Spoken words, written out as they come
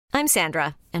I'm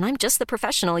Sandra, and I'm just the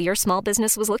professional your small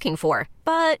business was looking for.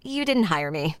 But you didn't hire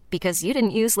me because you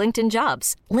didn't use LinkedIn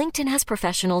Jobs. LinkedIn has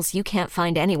professionals you can't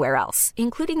find anywhere else,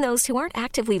 including those who aren't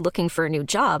actively looking for a new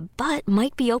job, but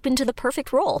might be open to the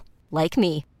perfect role, like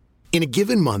me. In a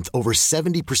given month, over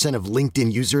 70% of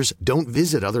LinkedIn users don't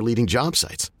visit other leading job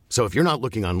sites. So if you're not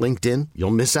looking on LinkedIn,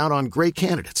 you'll miss out on great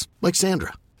candidates like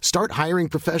Sandra. Start hiring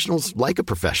professionals like a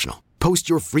professional. Post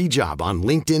your free job on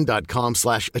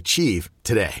linkedin.com/achieve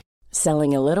today.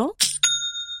 Selling a little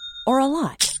or a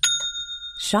lot?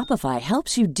 Shopify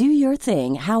helps you do your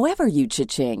thing however you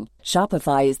cha-ching.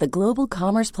 Shopify is the global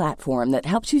commerce platform that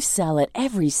helps you sell at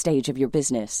every stage of your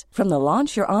business. From the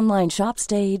launch your online shop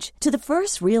stage to the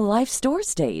first real-life store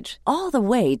stage, all the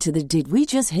way to the did we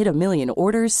just hit a million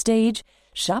orders stage.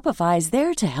 Shopify is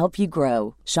there to help you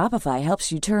grow. Shopify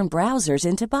helps you turn browsers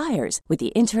into buyers with the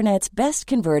internet's best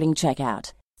converting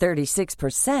checkout.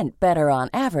 36% better on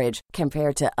average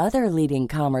compared to other leading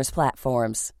commerce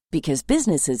platforms. Because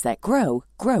businesses that grow,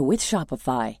 grow with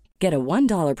Shopify. Get a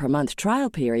 $1 per month trial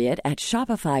period at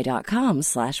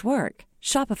shopify.com/work.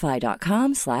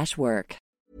 Shopify.com/work.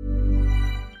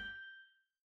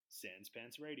 Sans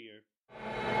Pants Radio.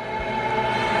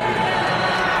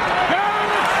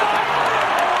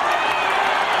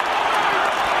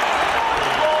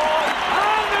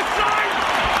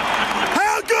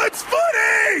 How good's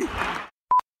footy?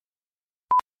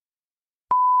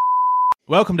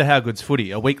 Welcome to How Good's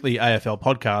Footy, a weekly AFL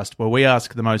podcast where we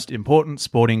ask the most important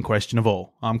sporting question of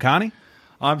all. I'm Carney.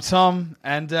 I'm Tom,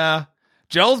 and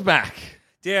Joel's back.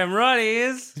 Damn right he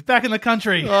is. He's back in the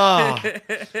country. Oh,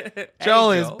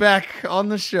 Joel is Joel. back on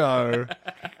the show.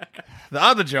 The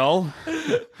other Joel,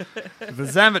 the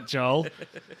Zamet Joel.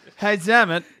 Hey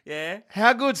Zamet, Yeah.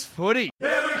 how good's footy?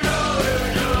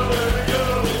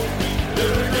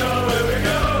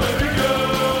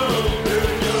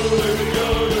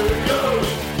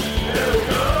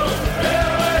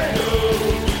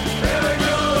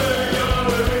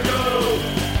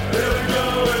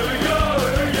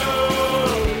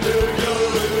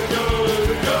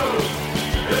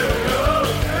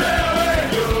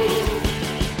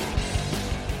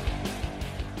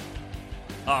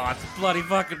 Oh, it's bloody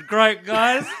fucking great,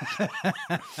 guys.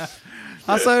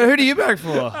 So who do you back for,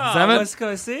 Zamet? West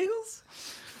Coast Eagles?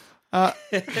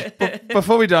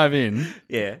 Before we dive in,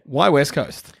 Yeah. why West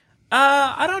Coast?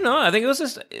 I don't know. I think it was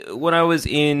just when I was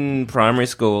in primary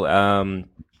school, and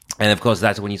of course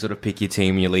that's when you sort of pick your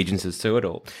team and your allegiances to it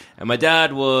all. And my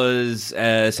dad was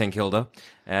St Kilda,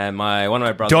 and one of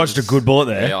my brothers Dodged a good bullet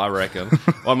there. Yeah, I reckon.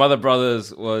 One of my other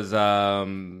brothers was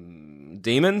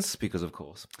Demons, because of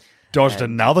course. Dodged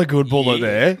another good bullet Yeah.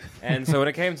 there. And so when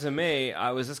it came to me,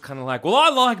 I was just kind of like, well, I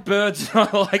like birds and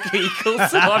I like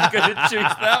eagles, so I'm going to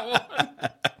choose that one.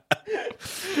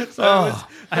 So it was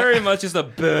very much just a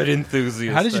bird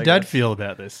enthusiast. How did your I dad guess. feel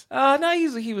about this? No,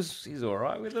 he's all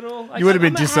right with it all. You would have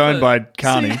been disowned by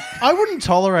Carney. I wouldn't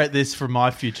tolerate this for my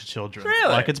future children.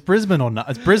 Really? Like, it's Brisbane or not.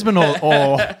 It's Brisbane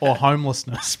or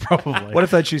homelessness, probably. What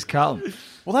if they choose Carlton?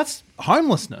 Well, that's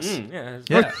homelessness.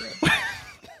 Yeah.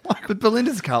 Like with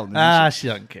Belinda's Carlton. She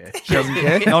doesn't care. She doesn't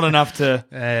care. Not enough to.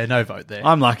 No vote there.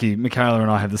 I'm lucky. Michaela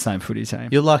and I have the same footy team.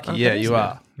 You're lucky. Yeah, you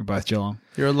are. We're both Geelong.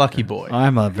 You're a lucky boy.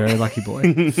 I'm a very lucky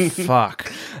boy.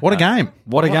 Fuck. What a game.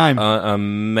 What a game.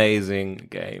 Amazing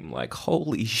game. Like,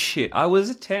 holy shit. I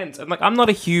was tense. And like, I'm not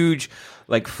a huge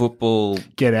like football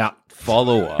Get out.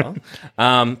 follower.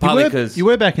 Partly because You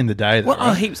were back in the day, though, well,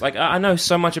 right? heaps. Like I know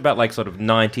so much about like sort of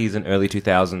 90s and early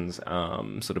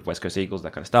 2000s, sort of West Coast Eagles,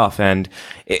 that kind of stuff, and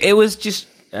it was just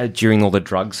during all the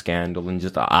drug scandal and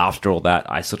just after all that,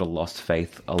 I sort of lost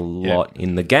faith a lot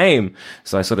in the game.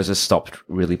 So I sort of just stopped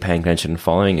really paying attention and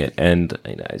following it, and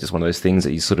it's just one of those things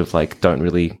that you sort of like don't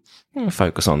really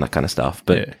focus on that kind of stuff.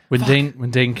 But Yeah.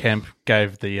 When Dean Kemp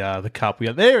gave the cup, we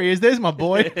go, there he is. There's my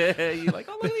boy. you're like,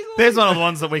 oh, look, he's There's one of the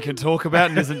ones that we can talk about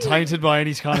and isn't tainted by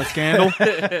any kind of scandal.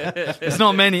 There's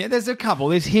not many. There's a couple.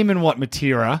 There's him and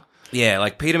Matera. Yeah,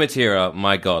 like Peter Matera,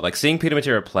 my God. Like seeing Peter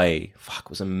Matera play,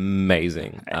 was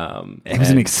amazing. He was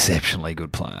an exceptionally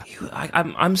good player.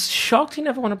 I'm shocked he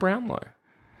never won a Brownlow.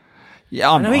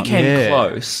 Yeah, I know he came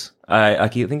close. I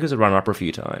think he was a runner-up a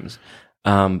few times.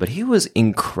 But he was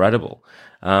incredible.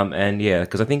 And yeah,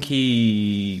 because I think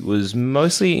he was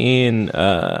mostly in...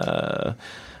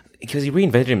 because he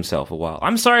reinvented himself a while.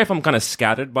 I'm sorry if I'm kind of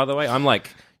scattered, by the way. I'm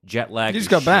like jet-lagged. You just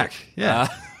got back. Yeah.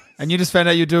 And you just found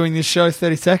out you're doing this show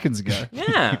 30 seconds ago.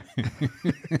 Yeah.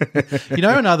 You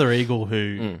know another Eagle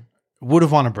who would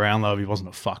have won a Brownlow if he wasn't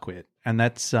a fuckwit, and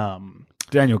that's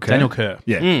Daniel Kerr. Daniel Kerr.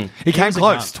 Yeah. He came was a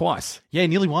close gun. twice. Yeah, he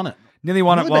nearly won it. Nearly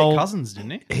won Nearly it. Well, beat Cousins,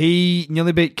 didn't he? he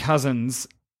nearly beat Cousins,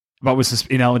 but was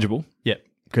ineligible. Yep.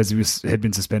 because he had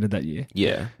been suspended that year.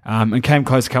 Yeah. And came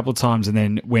close a couple of times. And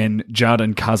then when Judd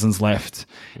and Cousins left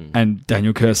and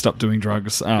Daniel Kerr stopped doing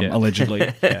drugs,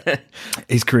 allegedly,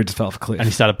 his career just fell off a cliff. And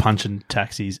he started punching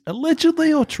taxis.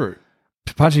 Allegedly or true?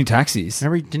 Punching taxis.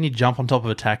 Remember, didn't he jump on top of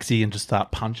a taxi and just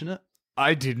start punching it?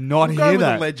 I did not We'll hear go with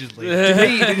that. allegedly.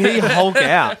 Did he Hulk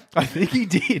out? I think he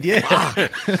did, yeah.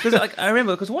 Because I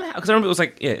remember it was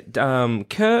like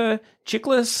Kerr,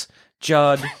 Chickless,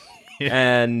 Judd,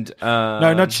 and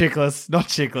No, not Chickless. Not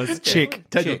Chickless. Chick.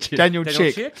 Daniel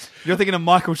Chick. Chick? You're thinking of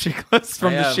Michael Chickless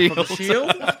from The Shield. From The Shield?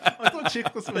 I thought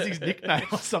Chickless was his nickname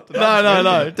or something.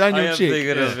 No. Daniel I am Chick.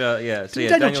 thinking of, So Did yeah,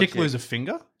 Daniel Chick Chick. lose a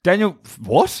finger? Daniel,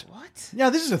 what? Yeah,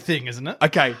 this is a thing, isn't it?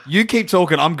 Okay, you keep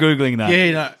talking. I'm Googling that.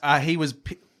 Yeah, no, he was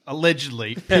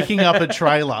allegedly picking up a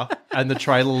trailer and the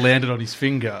trailer landed on his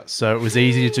finger, so it was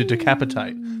easier to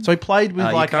decapitate. So he played with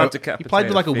you like can't a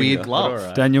decapitate weird finger, glove. but all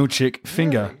right. Daniel Chick,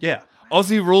 finger. Yeah.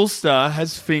 Aussie Rule Star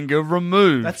has finger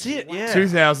removed. That's it, yeah.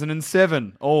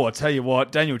 2007. Oh, I tell you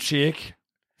what, Daniel Chick.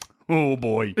 Oh,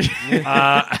 boy.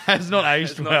 Has not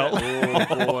aged well.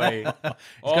 Oh, boy. He's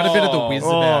got a bit of the whiz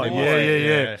about him.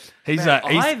 Yeah. He's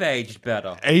I've aged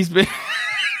better. He's been.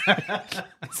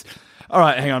 All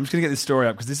right, hang on. I'm just going to get this story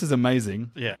up because this is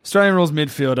amazing. Yeah. Australian rules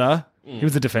midfielder. He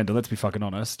was a defender, let's be fucking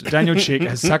honest. Daniel Chick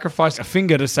has sacrificed a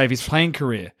finger to save his playing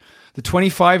career. The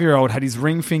 25-year-old had his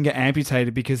ring finger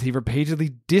amputated because he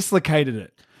repeatedly dislocated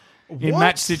it in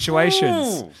match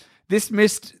situations. Ooh. This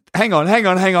missed... Hang on. So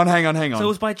it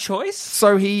was by choice?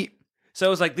 So he So it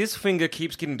was like, this finger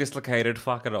keeps getting dislocated,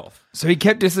 fuck it off. So he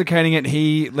kept dislocating it.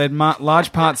 He led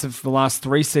large parts of the last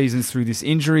 3 seasons through this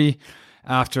injury.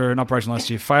 After an operation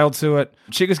last year, failed to it.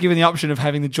 Chick was given the option of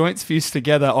having the joints fused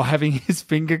together or having his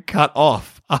finger cut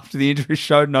off after the injury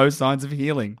showed no signs of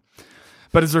healing.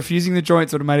 But as refusing the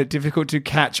joints would have made it difficult to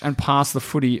catch and pass the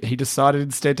footy, he decided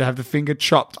instead to have the finger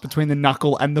chopped between the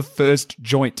knuckle and the first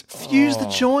joint. Fuse the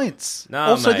joints. No,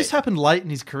 also, mate. this happened late in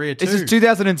his career too. This is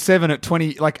 2007 at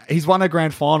 20. Like, he's won a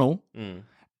grand final.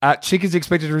 Chick is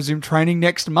expected to resume training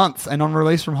next month, and on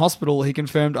release from hospital, he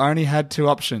confirmed I only had 2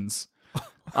 options.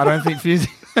 I don't think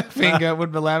fusing a finger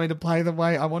would allow me to play the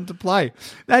way I want to play.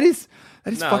 That is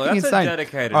No, fucking that's a insane.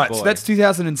 dedicated All right, boy. so that's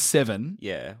 2007.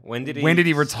 Yeah. When did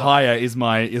he retire? Is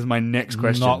my next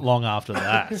question. Not long after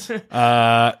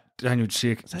that. Daniel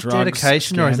Chick. Is that drugs,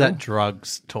 dedication or is that scandal?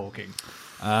 drugs talking?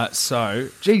 So,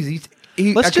 geez,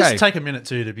 Let's okay. just take a minute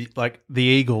too to be like the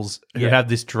Eagles who have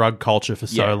this drug culture for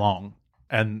so Yeah. long,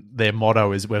 and their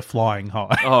motto is "We're flying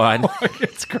high." Oh, I know.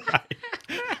 It's great.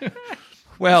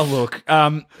 Well, look, he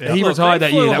Look, retired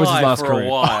they that year. flew That was his high last for career. a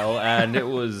while, and it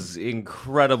was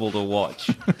incredible to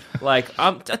watch. Like,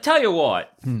 I tell you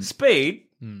what, speed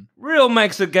real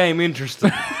makes a game interesting.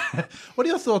 What are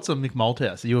your thoughts on Mick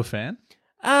Malthouse? Are you a fan?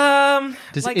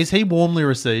 Like, Is he warmly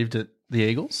received at the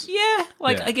Eagles? yeah,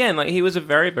 like Yeah. again, like he was a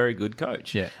very, very good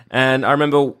coach. Yeah. And I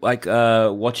remember like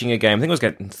watching a game. I think it was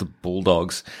against the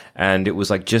Bulldogs, and it was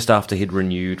like just after he'd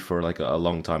renewed for like a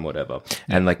long time, whatever.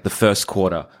 And like the first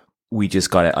quarter, we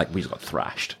just got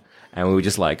thrashed. And we were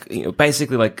just like,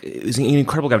 basically like, it was an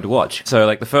incredible game to watch. So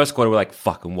like the first quarter, we're like,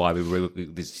 fucking why? We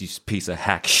this piece of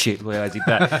hack shit. Where I did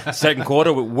that. Second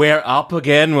quarter, we're up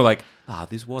again. We're like,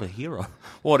 this what a hero.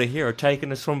 What a hero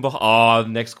taking us from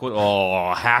behind. Next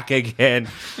quarter, hack again.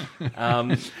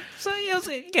 So yeah,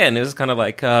 it was kind of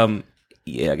like, I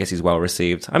guess he's well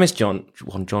received. I miss John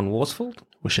Worsfold.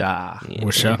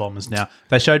 Wisha. Bombers now.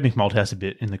 They showed Mick Malthouse a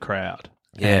bit in the crowd.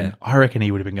 Yeah. And I reckon he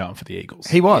would have been going for the Eagles.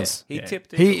 He was. He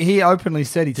tipped it. He openly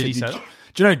said Did he say that?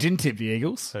 Do you know who didn't tip the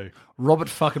Eagles? Who? Robert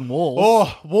fucking Walls.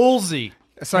 Oh, Wolsey.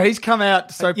 So he's come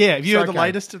out. So Yeah, have you heard the okay.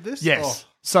 latest of this? Yes.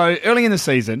 So early in the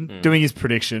season, doing his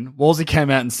prediction, Wolsey came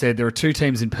out and said there are 2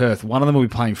 teams in Perth. One of them will be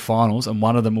playing finals, and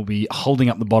one of them will be holding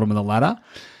up the bottom of the ladder.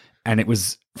 And it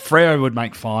was Freo would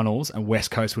make finals, and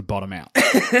West Coast would bottom out.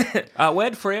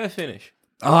 Where'd Freo finish?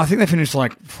 Oh, I think they finished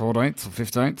like 14th or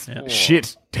 15th.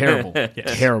 Shit. Terrible.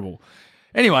 Terrible.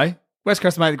 Anyway, West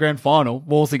Coast made the grand final.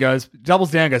 Wolsey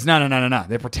doubles down, goes, no.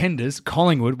 They're pretenders.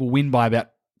 Collingwood will win by about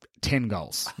 10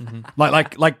 goals.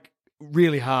 Like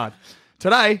really hard.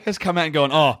 Today has come out and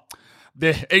gone,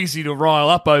 they're easy to rile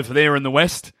up over there in the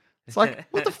West. It's like,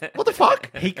 what the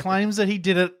fuck? He claims that he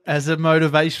did it as a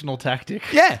motivational tactic.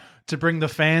 Yeah. To bring the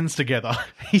fans together.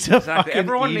 He's a Exactly. fucking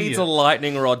Everyone idiot. needs a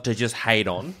lightning rod to just hate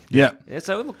on. Yeah. Yeah,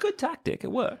 so good tactic.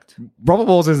 It worked. Robert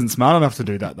Walls isn't smart enough to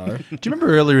do that, though. Do you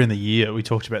remember earlier in the year, we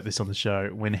talked about this on the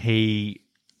show, when Freo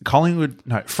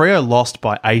lost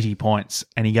by 80 points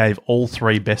and he gave all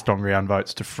 3 best on ground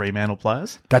votes to Fremantle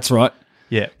players? That's right.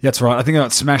 Yeah. That's right. I think they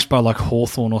got smashed by like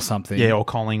Hawthorn or something. Yeah, or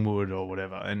Collingwood or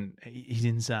whatever. And he's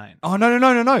insane. Oh,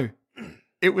 no.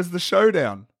 It was the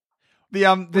showdown.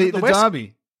 The West-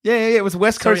 derby. Yeah, it was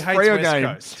West So he Coast hates Freo West game.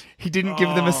 Coast. He didn't give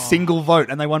them a single vote,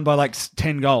 and they won by like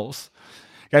 10 goals.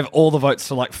 Gave all the votes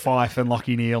to like Fife and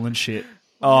Lockie Neal and shit.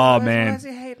 Oh man, Why is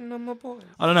he hating on my boys?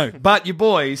 I don't know. But your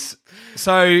boys.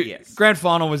 So grand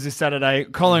final was this Saturday.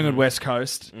 Collingwood West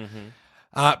Coast.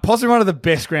 Possibly one of the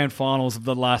best grand finals of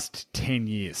the last 10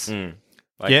 years.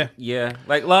 Yeah.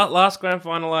 Like last grand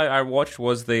final I watched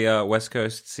was the West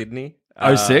Coast Sydney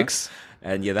 06.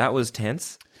 and yeah, that was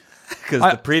tense because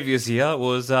the previous year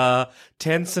was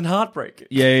tense and heartbreaking.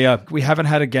 Yeah. We haven't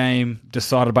had a game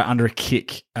decided by under a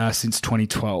kick since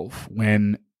 2012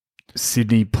 when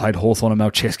Sydney played Hawthorn and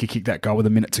Malcheski kicked that goal with a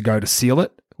minute to go to seal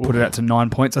it, put it out to 9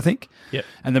 points, I think. Yep.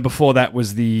 And then before that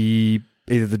was either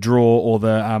the draw or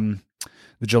the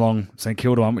Geelong St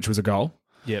Kilda one, which was a goal.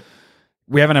 Yep.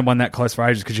 We haven't had one that close for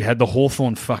ages because you had the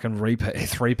Hawthorn fucking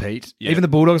three-peat. Yeah. Even the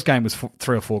Bulldogs game was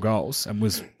 3 or 4 goals and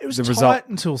was It was the tight result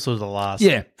until sort of the last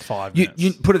 5 You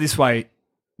minutes. put it this way,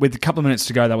 with a couple of minutes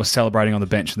to go, they were celebrating on the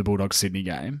bench in the Bulldogs Sydney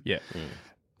game. Yeah.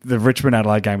 The Richmond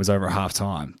Adelaide game was over at half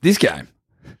time. This game,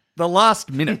 the last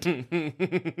minute.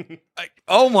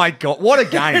 Oh my God, what a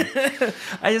game.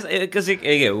 I just because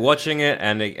watching it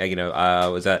and I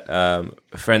was at a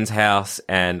friend's house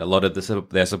and a lot of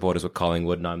their supporters were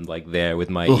Collingwood and I'm like there with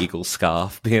my Eagles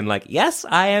scarf being like, yes,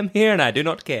 I am here and I do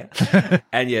not care.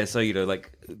 And yeah, so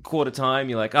like quarter time,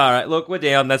 you're like, all right, look, we're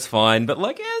down, that's fine, but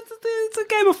like it's a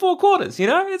game of 4 quarters,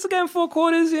 it's a game of 4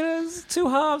 quarters, it's 2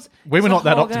 halves. We were It's a not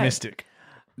that whole game. optimistic.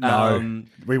 No,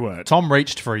 we weren't. Tom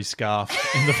reached for his scarf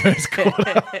in the first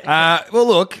quarter. Well,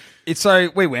 look, so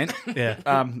we went.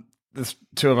 Yeah. There's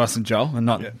 2 of us and Joel, and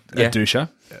not Yeah. Dusha.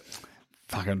 Yeah.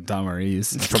 Fucking dumb where he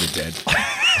is. He's probably dead.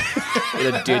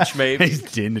 In a ditch, maybe. He's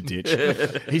dead in a ditch.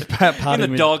 He's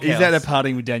partying the doghouse. He's out there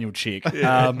partying with Daniel Chick.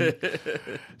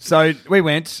 So we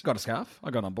went, got a scarf. I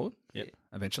got on board. Yep.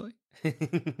 Eventually.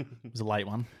 It was a late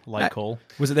one, late call.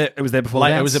 Was it there? It was there before.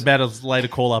 Late, the it was dance? about as late a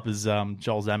call up as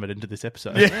Joel Zammett into this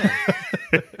episode.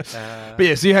 But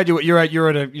yeah, so you had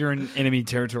you're in enemy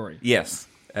territory. Yes.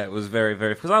 It was very,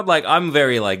 very, because I'm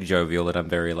very like jovial and I'm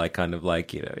very like kind of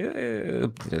like,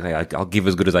 I'll give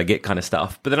as good as I get kind of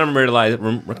stuff. But then I'm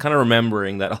kind of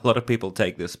remembering that a lot of people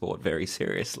take this sport very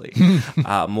seriously,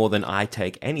 more than I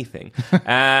take anything.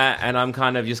 And I'm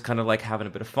just like having a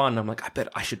bit of fun. I'm like, I bet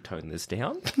I should tone this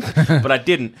down. But I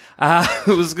didn't.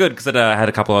 It was good because I had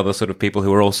a couple other sort of people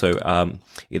who were also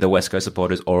either West Coast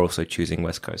supporters or also choosing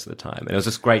West Coast at the time. And it was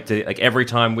just great to, like, every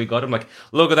time we got him, like,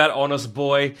 look at that honest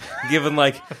boy, giving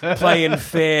like, playing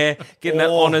fair, getting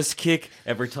that honest kick.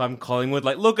 Every time Collingwood,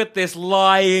 like, look at this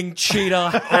lying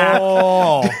cheater.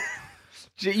 Oh,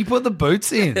 Gee, you put the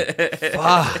boots in.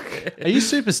 Fuck. Are you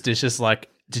superstitious? Like,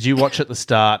 did you watch at the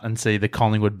start and see the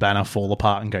Collingwood banner fall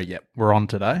apart and go, yep, we're on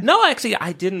today? No, actually,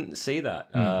 I didn't see that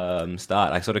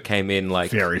start. I sort of came in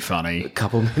like Very funny. a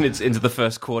couple minutes into the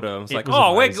first quarter. I was like, was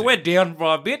oh, amazing. we're down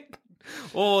by a bit.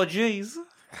 Oh, jeez.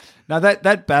 Now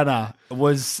that banner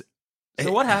was.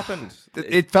 So what happened?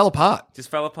 It fell apart. Just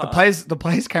fell apart. The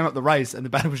players came up the race and the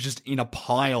banner was just in a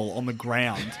pile on the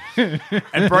ground.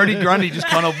 And Brodie Grundy just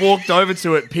kind of walked over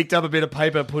to it, picked up a bit of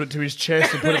paper, put it to his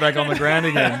chest and put it back on the ground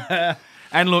again.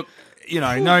 And look,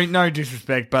 no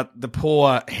disrespect, but the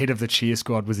poor head of the cheer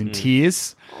squad was in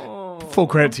tears. Full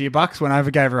credit to you, Bucks. Went over,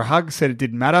 gave her a hug, said it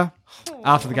didn't matter.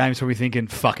 After the game, he's probably thinking,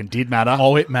 fucking did matter.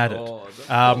 Oh, it mattered.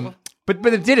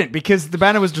 But it didn't because the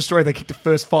banner was destroyed. They kicked the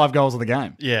first 5 goals of the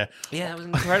game. Yeah. Yeah, it was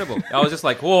incredible. I was just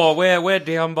like, whoa, we're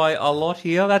down by a lot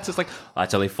here. That's just like,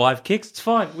 it's only 5 kicks. It's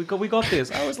fine. We got this.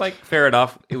 I was like, fair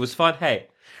enough. It was fun. Hey,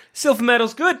 silver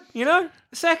medal's good,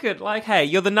 Second, like, hey,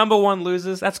 you're the number 1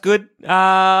 losers. That's good.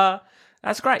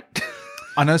 That's great.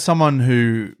 I know someone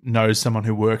who knows someone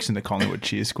who works in the Collingwood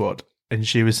cheer squad, and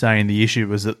she was saying the issue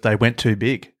was that they went too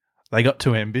big. They got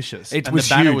too ambitious. It and was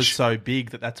the banner huge. was so big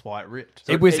that's why it ripped.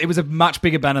 It was a much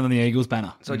bigger banner than the Eagles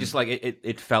banner. So just like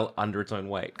it fell under its own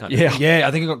weight. Kind of. Yeah,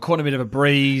 I think it got caught in a bit of a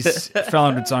breeze. It fell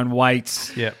under its own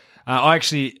weight. Yeah. I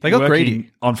actually They got working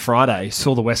greedy. on Friday.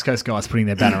 Saw the West Coast guys putting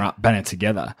their banner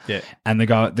together. Yeah. And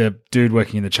the dude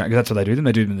working in the change, that's what they do.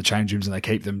 They do them in the change rooms and they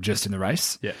keep them just in the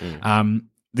race. Yeah.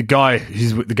 The guy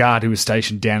the guard who was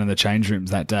stationed down in the change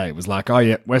rooms that day was like, "Oh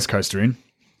yeah, West Coast are in.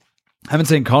 Haven't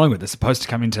seen Collingwood. They're supposed to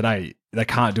come in today. They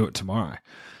can't do it tomorrow."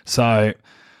 So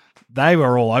they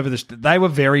were all over this. They were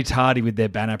very tardy with their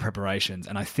banner preparations,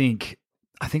 and I think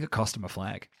it cost them a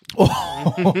flag.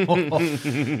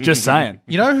 Just saying.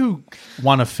 You know who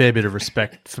won a fair bit of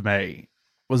respect for me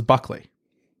was Buckley.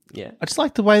 Yeah. I just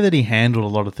like the way that he handled a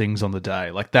lot of things on the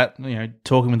day. Like that,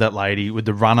 talking with that lady, with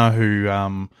the runner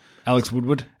who... Alex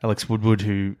Woodward. Woodward,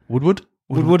 who... Woodward?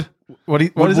 Woodward. What is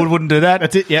it? Woodward wouldn't do that.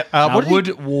 That's it, yeah.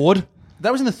 Ward.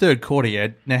 That was in the third quarter, yeah.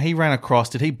 Now, he ran across.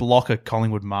 Did he block a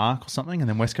Collingwood mark or something? And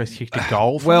then West Coast kicked a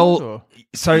goal from it, or?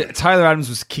 So Taylor Adams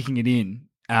was kicking it in,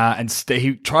 and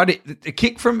he tried it. The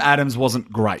kick from Adams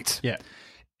wasn't great. Yeah.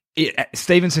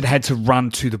 Stevenson had to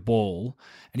run to the ball,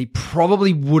 and he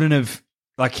probably wouldn't have,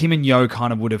 like him and Yo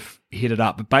kind of would have hit it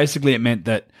up. But basically it meant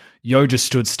that Yo just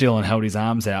stood still and held his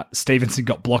arms out. Stevenson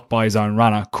got blocked by his own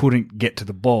runner, couldn't get to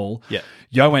the ball. Yeah.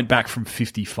 Yo went back from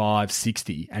 55,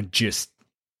 60 and just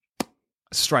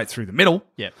straight through the middle.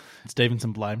 Yeah.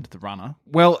 Stevenson blamed the runner.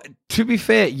 Well, to be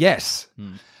fair, yes.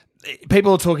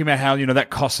 People are talking about how,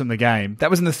 that cost them the game. That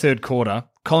was in the third quarter.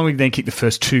 Collingwood then kicked the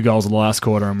first 2 goals of the last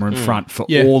quarter and were in front for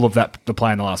all of that, the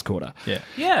play in the last quarter. Yeah.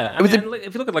 Yeah, I mean,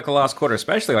 if you look at like the last quarter,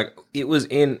 especially, like it was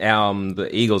in the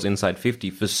Eagles inside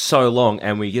 50 for so long,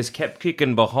 and we just kept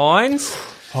kicking behind.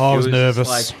 Oh, I was It nervous.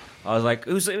 just I was like,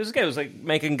 it was good. It was like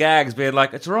making gags, being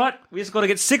like, it's all right. We just got to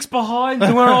get 6 behind,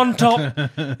 and we're on top.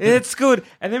 It's good.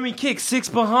 And then we kick 6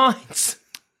 behinds.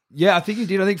 Yeah, I think he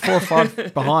did. I think 4 or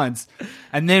 5 behinds.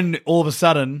 And then all of a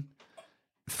sudden,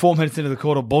 4 minutes into the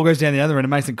quarter, ball goes down the other end and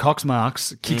Mason Cox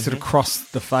marks, kicks it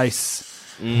across the face.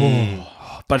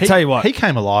 But I tell you what. He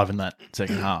came alive in that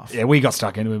second half. Yeah, we got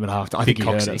stuck into him at half. I think he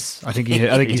heard Coxie. us. I think he's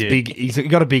did. big. He's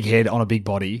got a big head on a big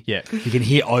body. Yeah. He can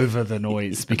hear over the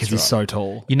noise because he's so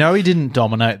tall. You know he didn't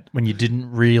dominate when you didn't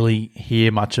really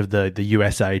hear much of the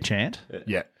USA chant?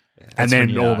 Yeah. And then when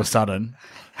you all of know. a sudden,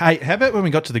 Hey, how about when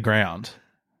we got to the ground?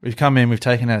 We've come in, we've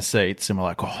taken our seats, and we're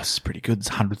like, oh, this is pretty good. There's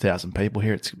 100,000 people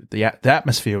here. It's the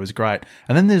atmosphere was great.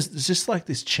 And then there's just like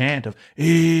this chant of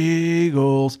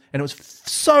Eagles, and it was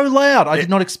so loud. I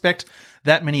did not expect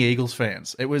that many Eagles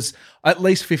fans. It was at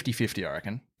least 50-50, I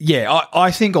reckon. yeah, I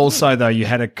think also, though, you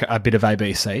had a bit of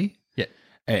ABC. Yeah.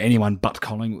 Anyone but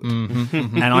Collingwood.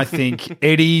 And I think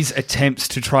Eddie's attempts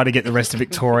to try to get the rest of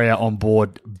Victoria on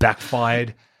board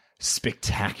backfired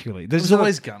spectacularly. There's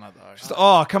always Gunner, though. Just,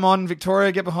 oh, come on,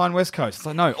 Victoria, get behind West Coast. It's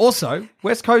like, no. Also,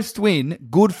 West Coast win,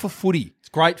 good for footy. It's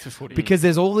great for footy. Because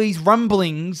there's all these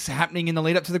rumblings happening in the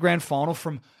lead up to the grand final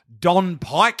from Don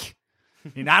Pike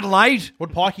in Adelaide.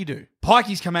 What'd Pikey do?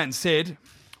 Pikey's come out and said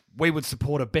we would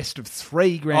support a best of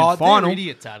 3 grand final. They're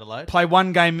idiots, Adelaide. Play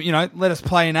one game, let us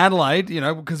play in Adelaide,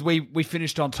 because we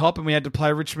finished on top and we had to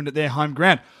play Richmond at their home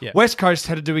ground. Yeah. West Coast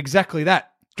had to do exactly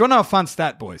that. Do you want to know a fun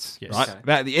stat, boys? Yes. Right? Okay.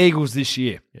 About the Eagles this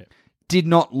year. Yeah. Did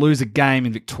not lose a game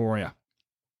in Victoria.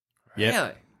 Yeah.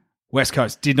 Really? West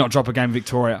Coast did not drop a game in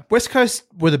Victoria. West Coast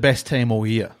were the best team all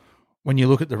year. When you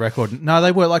look at the record, no,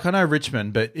 they were. Like, I know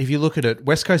Richmond, but if you look at it,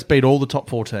 West Coast beat all the top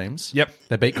 4 teams. Yep.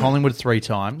 They beat Collingwood 3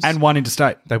 times. And one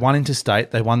interstate. They won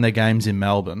interstate. They won their games in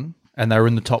Melbourne. And they were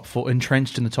in the top 4,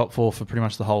 entrenched in the top 4 for pretty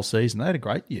much the whole season. They had a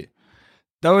great year.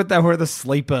 They were the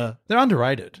sleeper. They're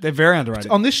underrated. They're very underrated.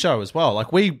 On this show as well.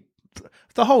 Like,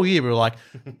 the whole year we were like,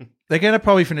 they're going to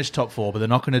probably finish top 4, but they're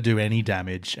not going to do any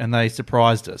damage. And they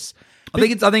surprised us. I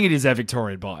think it is our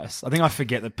Victorian bias. I think I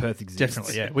forget that Perth exists.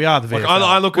 Definitely, yeah. We are the VFL. Like,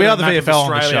 I look we at are the a map of VFL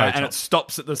on the Australia show, and it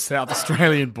stops at the South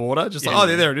Australian border. Just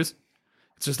there it is.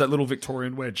 It's just that little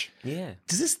Victorian wedge. Yeah.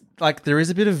 Does this, like, there is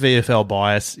a bit of VFL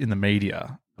bias in the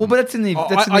media. Well, but that's in the.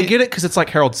 I get it because it's like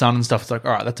Herald Sun and stuff. It's like,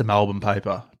 all right, that's a Melbourne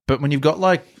paper. But when you've got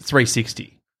like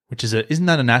 360, which is isn't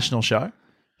that a national show?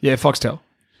 Yeah, Foxtel.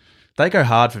 They go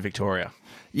hard for Victoria.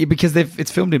 Yeah, because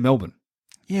it's filmed in Melbourne.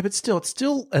 Yeah, but still, it's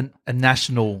still a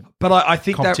national. But I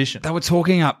think competition. they were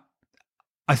talking up.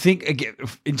 I think again,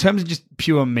 in terms of just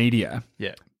pure media.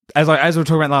 Yeah. As we were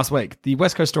talking about last week, the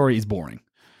West Coast story is boring.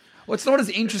 Well, it's not as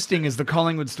interesting as the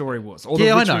Collingwood story was, or the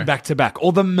Yeah, I Richmond know. back-to-back,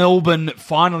 or the Melbourne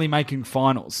finally making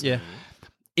finals. Yeah.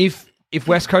 If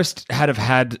West Coast had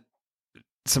had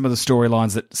some of the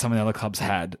storylines that some of the other clubs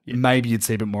had, maybe you'd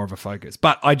see a bit more of a focus.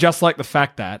 But I just like the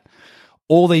fact that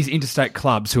all these interstate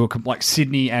clubs who are like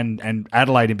Sydney and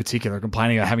Adelaide in particular are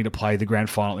complaining about having to play the grand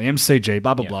final, the MCG,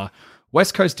 blah, blah, blah.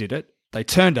 West Coast did it. They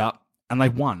turned up and they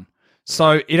won.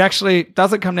 So it actually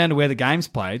doesn't come down to where the game's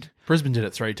played. Brisbane did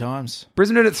it 3 times.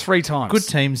 Brisbane did it 3 times. Good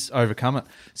teams overcome it.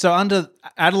 So under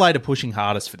Adelaide are pushing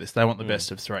hardest for this. They want the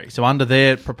best of 3. So under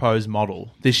their proposed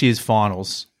model, this year's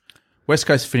finals, West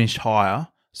Coast finished higher.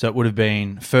 So it would have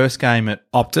been first game at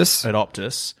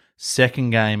Optus,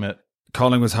 second game at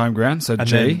Collingwood's home ground, so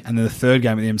G, and then the third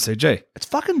game at the MCG. It's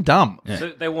fucking dumb. So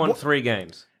they won 3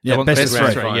 games. Yeah, They best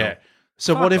want of 3. yeah.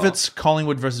 So what if it's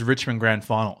Collingwood versus Richmond grand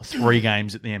final? 3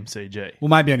 games at the MCG. Well,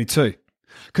 maybe only 2.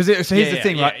 Because here's the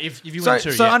thing, yeah. right? If you so win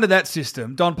 2, so under that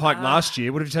system, Don Pike last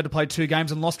year would have just had to play 2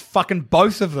 games and lost fucking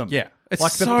both of them. Yeah. It's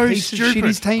like the so piece of shit stupid.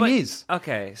 his team But- is.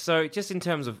 Okay, so just in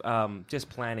terms of just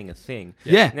planning a thing.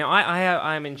 Yeah. Now,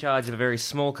 I am in charge of a very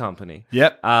small company.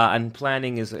 Yep. And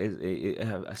planning is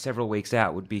several weeks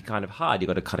out would be kind of hard. You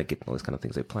got to kind of get all these kind of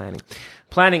things like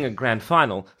planning a grand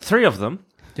final. 3 of them.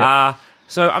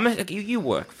 So you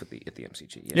work for at the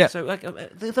MCG. Yeah. Yeah. So like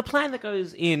the plan that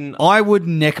goes in. I would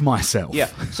neck myself. Yeah.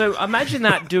 So imagine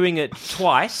that doing it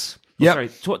twice. Yep.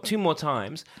 Sorry, 2 more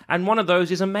times, and one of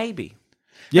those is a maybe.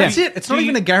 Yeah. That's it. It's not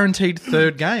even a guaranteed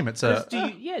third game. It's a.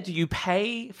 Do you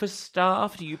pay for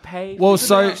staff? Do you pay? Well, for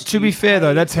so this? to Do be you fair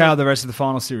though, pay that's for- how the rest of the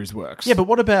final series works. Yeah, but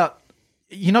what about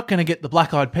you're not going to get the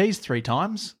Black Eyed Peas 3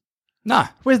 times? no.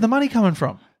 Where's the money coming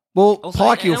from? Well, Also-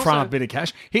 Pikey will and front also- up a bit of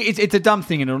cash. It's a dumb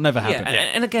thing and it'll never Yeah, happen.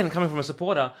 and again, coming from a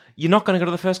supporter, you're not going to go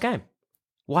to the first game.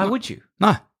 Why would you?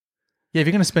 No. Yeah, if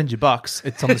you're going to spend your bucks,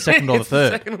 it's on the second or the It's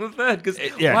third. second or the third. Because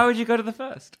yeah. why would you go to the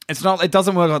first? It's not. It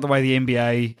doesn't work like the way the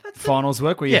NBA finals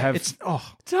work, where you Yeah, have. it's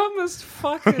Dumbest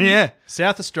fucking. yeah,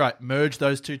 South Australia merge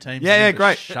those 2 teams. Yeah, together.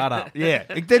 great. Shut up. yeah.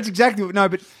 That's exactly no.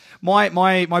 But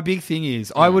my big thing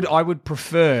is, I would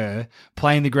prefer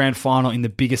playing the grand final in the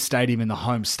biggest stadium in the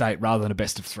home state rather than a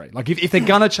best of 3. Like if they're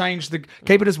gonna change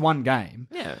keep it as one game,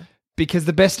 Yeah. because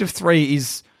the best of 3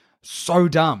 is so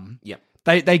dumb. Yep.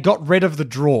 They got rid of the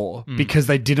draw because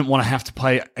they didn't want to have to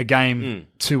play a game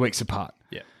 2 weeks apart.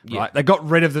 Yeah. Right? They got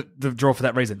rid of the draw for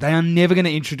that reason. They are never going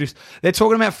to introduce... They're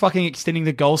talking about fucking extending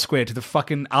the goal square to the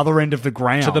fucking other end of the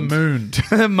ground. To the moon.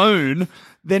 To the moon.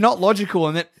 They're not logical,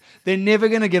 and they're never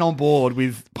going to get on board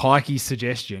with Pikey's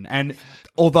suggestion. And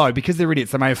although, because they're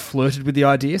idiots, they may have flirted with the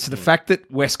idea. So the fact that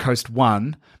West Coast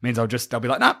won means they'll be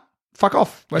like, nah, fuck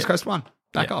off. West Coast won.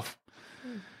 Back off.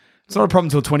 It's not a problem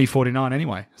until 2049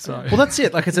 anyway. So Well, that's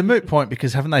it. Like, it's a moot point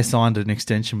because haven't they signed an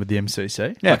extension with the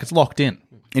MCC? Yeah. Like, it's locked in.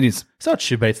 it is. So it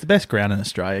should be. It's the best ground in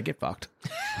Australia. Get fucked.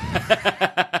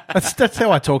 that's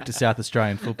how I talk to South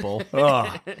Australian football.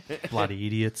 Oh. Bloody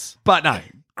idiots. But no,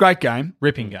 great game.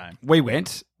 Ripping game. We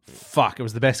went. Fuck, it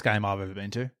was the best game I've ever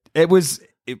been to. It was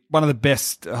one of the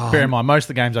best. Bear in mind, most of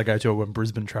the games I go to are when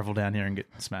Brisbane travel down here and get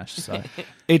smashed. So it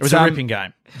It's was a ripping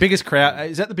game. Biggest crowd.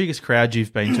 Is that the biggest crowd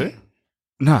you've been to?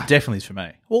 No. Definitely is for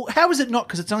me. Well, how is it not?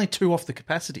 Because it's only 2 off the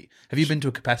capacity. Have you been to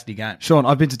a capacity game? Sean,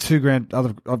 I've been to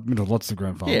I've been to lots of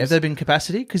grand finals. Yeah, have there been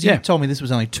capacity? Because you Yeah. told me this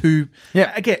was only 2.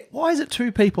 Yeah. Again, why is it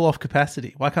 2 people off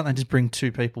capacity? Why can't they just bring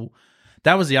 2 people?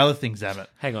 That was the other thing, Zamet.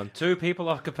 Hang on, 2 people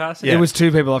off capacity. It was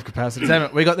 2 people off capacity.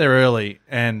 Zamet, we got there early,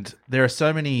 and there are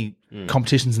so many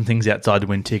competitions and things outside to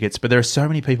win tickets, but there are so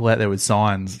many people out there with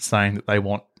signs saying that they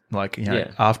want, like, you know,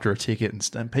 Yeah. after a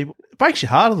ticket and people. It breaks your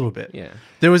heart a little bit. Yeah.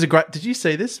 There was a great. Did you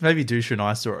see this? Maybe Dusha and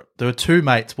I saw it. There were 2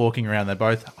 mates walking around. They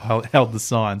both held the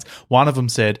signs. One of them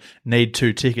said, "Need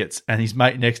 2 tickets," and his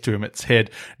mate next to him it said,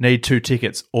 "Need 2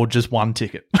 tickets or just 1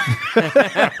 ticket."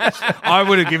 I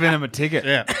would have given him a ticket.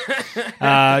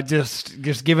 Yeah.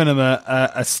 Just given him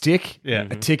a stick, Yeah.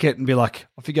 a ticket, and be like,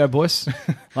 off you go, boys.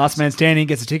 Last man standing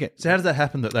gets a ticket. So how does that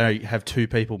happen that they have 2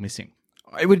 people missing?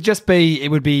 It would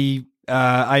be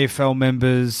AFL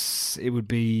members. It would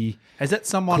be Has that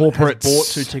someone Corporates. has bought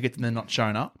 2 tickets and they're not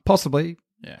shown up? possibly.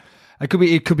 Yeah. It could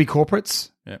be corporates.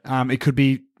 Yeah. It could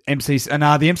be MCC. And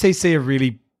the MCC are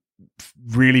really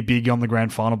big on the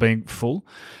grand final being full.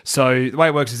 So the way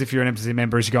it works is if you're an MCC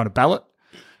member, is you go on a ballot.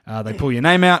 They pull your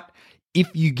name out. If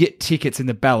you get tickets in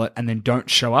the ballot and then don't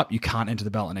show up, you can't enter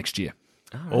the ballot next year.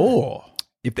 Oh.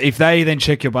 If they then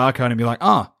check your barcode and be like,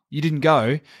 you didn't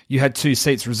go, you had 2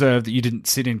 seats reserved that you didn't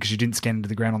sit in because you didn't scan into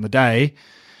the ground on the day,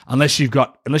 unless you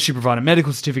provide a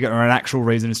medical certificate or an actual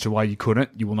reason as to why you couldn't,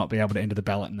 you will not be able to enter the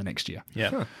ballot in the next year.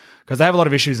 Yeah. Because they have a lot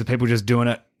of issues with people just doing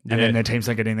it and Yeah. then their teams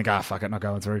don't get in, they go, fuck it, not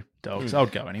going through. Dogs. I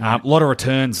would go anyway. A lot of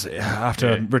returns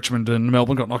after Richmond and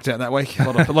Melbourne got knocked out that week. A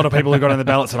lot of people who got in the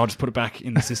ballot said, I'll just put it back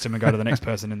in the system and go to the next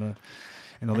person in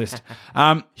the list.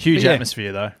 Huge but yeah,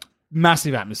 atmosphere, though.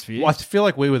 Massive atmosphere. Well, I feel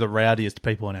like we were the rowdiest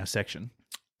people in our section.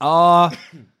 Yeah.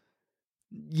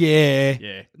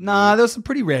 Yeah. Nah, there was some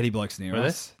pretty rowdy blokes near Were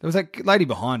us. There was that lady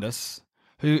behind us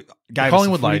who gave us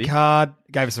Collingwood a footy lady? card,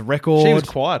 gave us a record. She was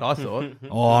quiet, I thought.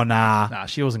 Oh, nah. Nah,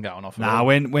 she wasn't going off. at Nah, all.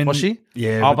 when Was she?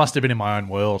 Yeah, I but must have been in my own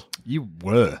world. you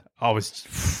were. I was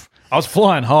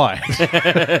flying high.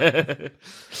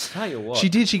 Tell you what. She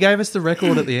did. She gave us the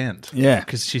record at the end. Yeah.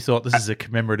 Because she thought this is a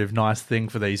commemorative, nice thing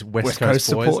for these West, West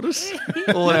Coast boys. supporters.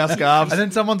 All in our scarves. And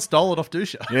then someone stole it off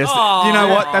Dusha. Yes. You know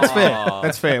what? That's fair.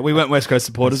 That's fair. We weren't West Coast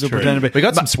supporters. We pretended to be. We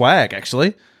got some swag,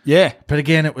 actually. Yeah. But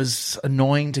again, it was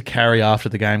annoying to carry after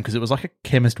the game because it was like a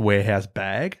Chemist Warehouse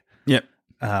bag. Yep.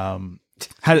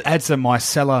 Had some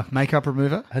micellar makeup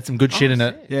remover. Had some good shit in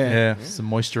it. Yeah. Some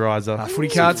moisturizer. Footy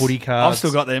cards. Footy cards. I've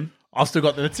still got them. I've still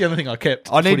got that's the other thing I kept.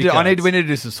 We need to Footy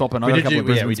do some swapping. I We got a did couple do- of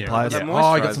Brisbane we did. players. The Yeah. moisturiser, Oh,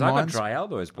 I got some I got mines. dry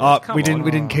elbows, boys. Oh, Come we didn't. on.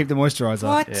 We didn't keep the moisturiser.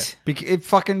 What? It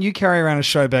fucking you carry around a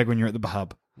show bag when you're at the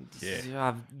pub.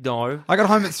 No. I got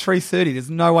home at 3:30. There's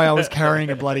no way I was carrying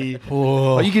a bloody.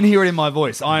 Oh. You can hear it in my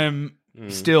voice. I am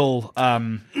still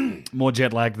more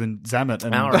jet lagged than Zamet,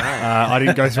 and All right. I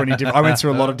didn't go through any. I went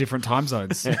through a lot of different time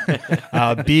zones,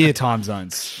 beer time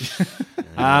zones.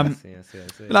 Yes.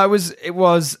 No, it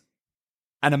was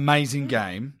an amazing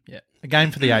game. Yeah, a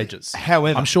game for the ages.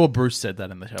 However, I'm sure Bruce said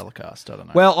that in the telecast. I don't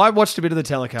know. Well, I watched a bit of the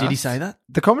telecast. Did he say that?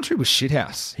 The commentary was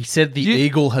shithouse. He said the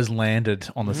eagle has landed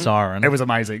on the siren. It was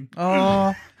amazing.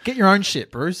 Oh, get your own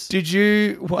shit, Bruce. Did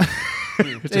you? What?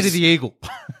 It's Eddie the Eagle.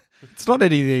 It's not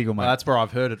Eddie the Eagle, mate. That's where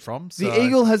I've heard it from. the so-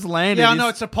 Eagle has landed. Yeah, I know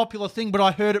it's a popular thing, but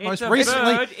I heard it most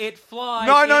recently. Bird, it flies.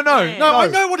 No, it no, no, lands. No, I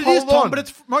No, know what it is, hold Tom, on. but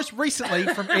it's most recently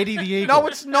from Eddie the Eagle. No,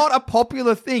 it's not a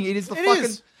popular thing. It is the It fucking.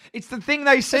 is. It's the thing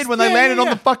they said It's- when they yeah, landed yeah, on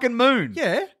yeah. the fucking moon.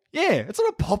 Yeah, Yeah, it's not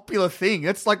a popular thing.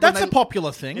 It's like when that's a they-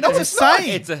 popular thing. No, It's a it's not.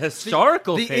 saying. It's a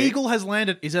historical The thing. eagle has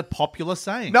landed is a popular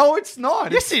saying. No, it's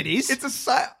not. Yes, it is. It's a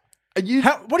say. You.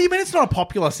 What do you mean it's not a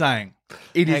popular saying?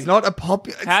 It is not a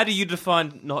popular. How do you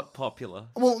define not popular?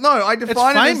 Well, no, I It's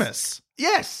define it as- famous.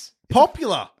 Yes.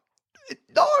 Popular.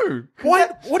 No.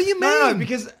 What? What do you mean? No,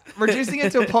 because reducing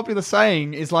it to a popular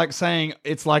saying is like saying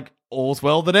it's like all's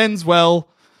well that ends well.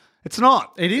 It's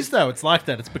not. It is though. It's like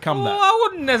that. It's become Well, that. I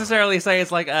wouldn't necessarily say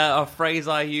it's like a phrase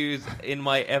I use in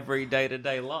my every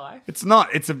day-to-day life. It's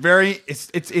not. It's a very.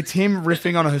 It's him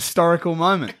riffing on a historical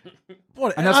moment,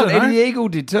 What? and that's I what don't know. Eddie the Eagle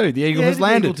did too. The Eagle Yeah, has the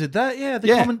landed. Eagle did that. Yeah,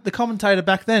 Yeah. the commentator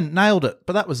back then nailed it.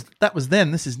 But that was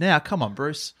then. This is now. Come on,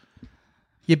 Bruce.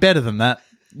 You're better than that.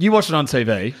 You watched it on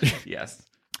TV. Yes.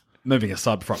 Moving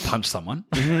aside before I punch someone,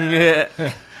 Yeah.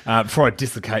 before I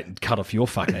dislocate and cut off your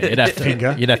fucking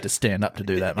finger. You'd have to stand up to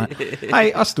do that, mate.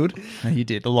 Hey, I stood. No, you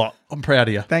did a lot. I'm proud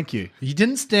of you. Thank you. You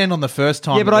didn't stand on the first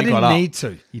time. Yeah, but that I we got didn't up. need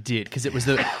to. You did because it was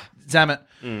the Zamet.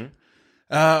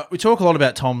 We talk a lot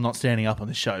about Tom not standing up on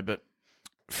this show, but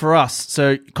for us,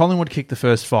 so Collingwood kicked the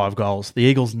first 5 goals. The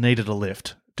Eagles needed a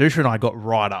lift. Dusha and I got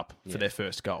right up for their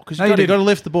first goal because No, you you got didn't. to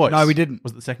lift the boys. No, we didn't.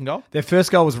 Was it the second goal? Their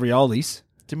first goal was Rioli's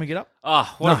Didn't we get up?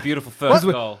 Oh, what a beautiful first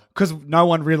goal. because no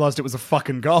one realised it was a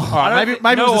fucking goal. All right,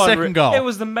 maybe it was the second goal. It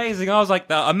was amazing. I was like,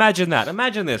 imagine that.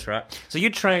 Imagine this, right? So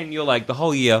you train, you're like the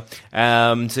whole year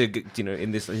in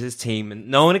this team, and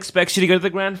no one expects you to go to the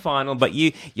grand final, but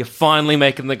you're finally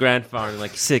making the grand final.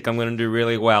 Like, sick, I'm going to do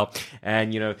really well.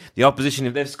 And the opposition,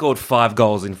 if they've scored 5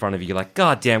 goals in front of you, you're like,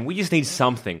 God damn, we just need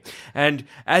something. And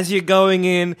as you're going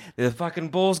in, the fucking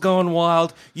ball's going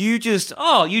wild. You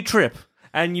trip.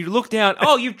 And you look down,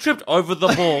 you've tripped over the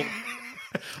ball.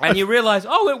 And you realise,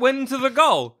 it went into the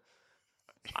goal.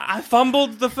 I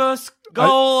fumbled the first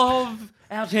goal of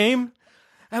our team.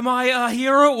 Am I a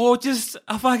hero or just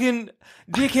a fucking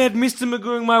dickhead Mr.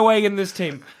 Magooing my way in this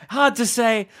team? Hard to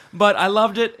say, but I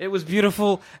loved it. It was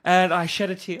beautiful, and I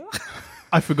shed a tear.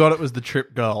 I forgot it was the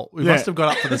trip goal. We Yeah. must have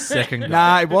got up for the second goal.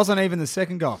 Nah, it wasn't even the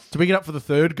second goal. Did we get up for the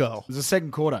third goal? It was the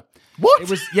second quarter. What? It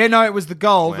was it was the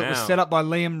goal that was Wow. set up by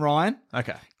Liam Ryan,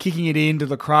 Okay. kicking it into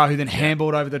Lacroix, who then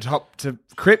handballed over the top to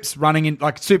Cripps, running in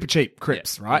like super cheap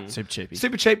Cripps, right? Super cheapy.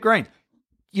 Super cheap green.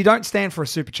 You don't stand for a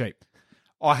super cheap.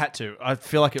 I had to. I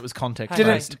feel like it was context Did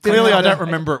it- based. did Clearly, it- I don't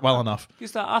remember it well enough.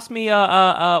 Just ask me,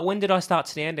 when did I start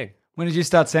standing? When did you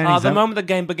start standing? The Sam? moment the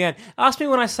game began. Ask me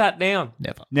when I sat down.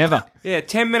 Never. Never. Yeah,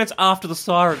 10 minutes after the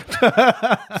siren.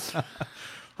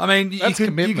 I mean, you That's can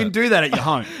commitment. do that at your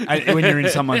home when you're in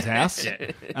someone's house.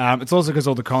 It's also because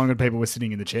all the Collingwood people were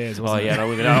sitting in the chairs. Oh Wasn't yeah,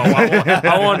 it?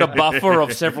 I wanted a buffer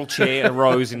of several chair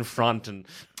rows in front, and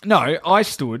No, I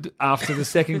stood after the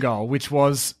second goal, which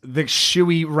was the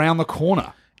shoey round the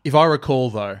corner. If I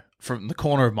recall, though, from the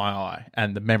corner of my eye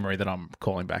and the memory that I'm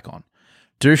calling back on,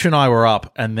 Dusha and I were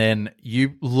up, and then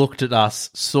you looked at us,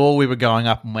 saw we were going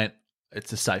up, and went,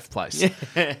 "It's a safe place,"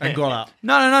 and got up.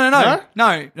 No.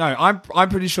 I'm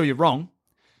pretty sure you're wrong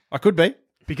I could be.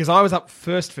 because I was up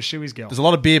first for Shuey's girl. There's a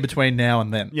lot of beer between now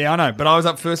and then. Yeah, I know, but I was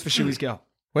up first for Shuey's girl.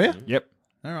 Where? Yep.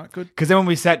 All right, good. Because then when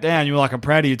we sat down, you were like, "I'm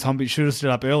proud of you, Tom, but you should have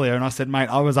stood up earlier." And I said, "Mate,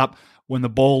 I was up when the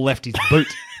ball left his boot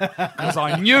because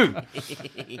I knew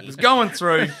it was going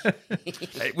through."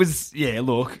 It was, yeah.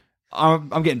 Look, I'm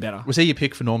getting better. Was he your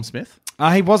pick for Norm Smith?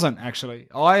 He wasn't actually.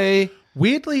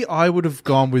 Weirdly, I would have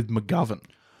gone with McGovern.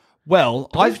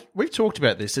 We've talked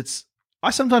about this. I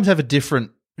sometimes have a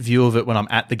different view of it when I'm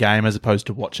at the game as opposed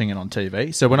to watching it on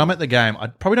TV. So when I'm at the game, I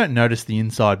probably don't notice the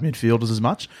inside midfielders as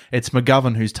much. It's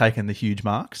McGovern who's taken the huge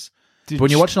marks. But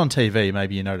when you watch it on TV,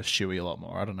 maybe you notice Shuey a lot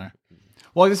more. I don't know.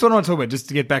 Well, this is what I want to talk about, just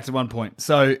to get back to one point.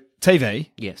 So, TV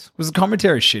Yes. was a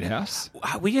commentary shithouse.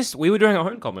 We were doing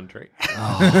our own commentary.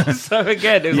 So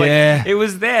again, it was Yeah. it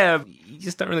was there. You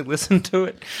just don't really listen to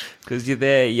it because you're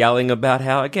there yelling about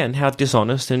how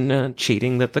dishonest and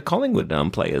cheating that the Collingwood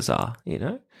players are. It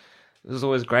was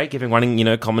always great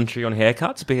running commentary on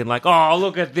haircuts, being like, "Oh,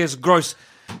 look at this gross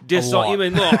dishonest.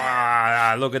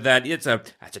 Look at that. That's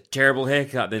a terrible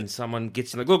haircut." Then someone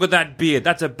gets like, "Look at that beard.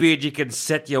 That's a beard you can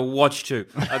set your watch to.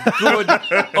 A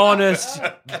good, honest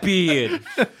beard."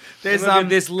 There's Look at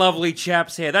this lovely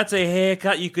chap's hair. That's a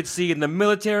haircut you could see in the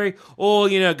military or,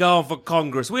 going for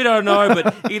Congress. We don't know,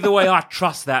 but either way, I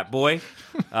trust that boy.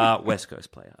 West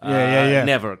Coast player. Yeah.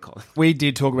 Never a Collingwood. We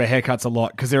did talk about haircuts a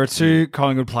lot because there are two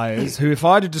Collingwood players who, if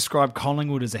I had to describe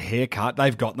Collingwood as a haircut,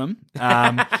 they've got them.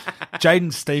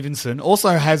 Jaden Stevenson also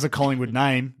has a Collingwood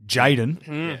name,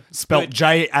 Jaden, spelt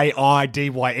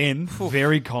Jaidyn,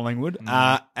 very Collingwood.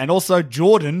 And also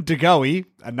Jordan De Goey,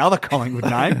 another Collingwood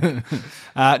name,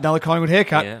 another Collingwood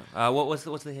haircut. Yeah. What's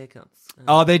the haircuts?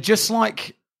 Oh, they're just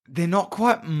like, they're not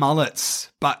quite mullets,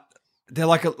 but they're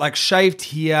like shaved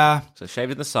here. So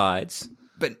shaved at the sides,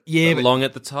 But long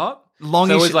at the top. Longish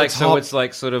So at it's like the top. so it's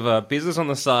like sort of a business on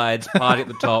the sides, party at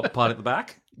the top, party at the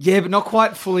back. Yeah, but not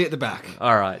quite fully at the back.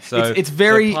 All right, so It's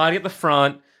very- so party at the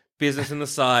front, business in the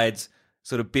sides,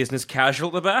 sort of business casual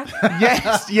at the back.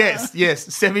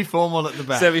 yes. Semi-formal at the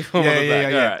back. Semi-formal at the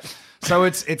back, all right. So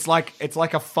it's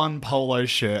like a fun polo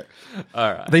shirt.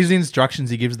 All right. These are the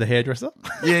instructions he gives the hairdresser.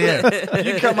 Yeah.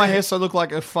 You cut my hair so I look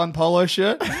like a fun polo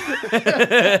shirt.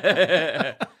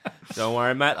 Don't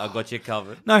worry, Matt. I got you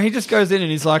covered. No, he just goes in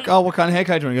and he's like, "Oh, what kind of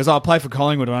haircut are you doing?" He goes, "Oh, I play for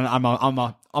Collingwood. And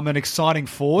I'm an exciting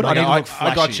forward. I need to look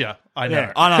flashy." I got you. I know.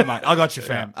 Yeah, I know, mate. I got you,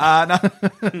 fam.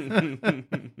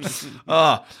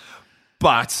 No.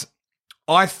 But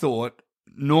I thought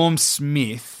Norm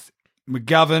Smith,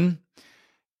 McGovern,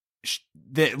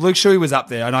 Luke Shuey was up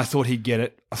there, and I thought he'd get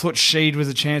it. I thought Sheed was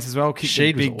a chance as well. Kicked a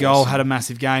Sheed was big goal, awesome. had a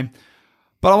massive game.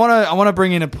 But I want to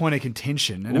bring in a point of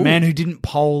contention and a man who didn't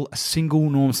poll a single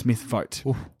Norm Smith vote.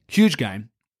 Huge game.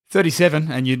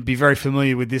 37, and you'd be very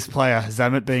familiar with this player,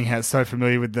 Zamet, being so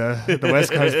familiar with the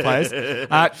West Coast players.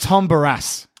 Tom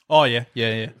Barrass. Oh, yeah.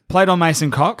 Played on Mason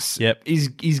Cox. Yep.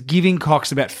 He's giving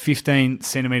Cox about 15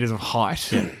 centimetres of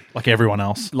height, Like everyone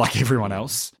else. like everyone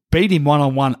else. Beat him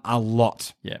one-on-one a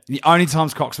lot. Yeah. The only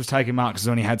times Cox was taking marks was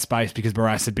when he had space because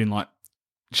Barrass had been like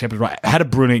shepherd right. Had a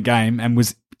brilliant game and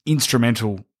was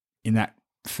instrumental in that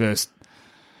first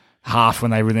half when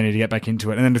they really needed to get back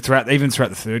into it. And then throughout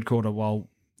the third quarter, while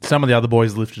Some of the other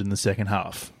boys lifted in the second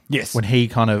half. Yes. When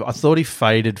he I thought he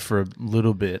faded for a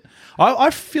little bit.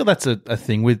 I feel that's a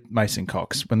thing with Mason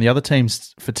Cox, when the other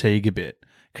teams fatigue a bit,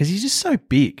 because he's just so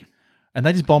big and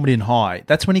they just bomb it in high.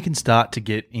 That's when he can start to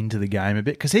get into the game a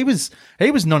bit, because he was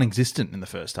non-existent in the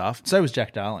first half. So was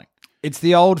Jack Darling. it's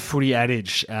the old footy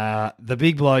adage, the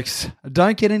big blokes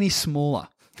don't get any smaller.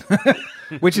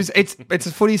 Which is it's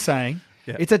a footy saying.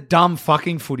 Yeah. It's a dumb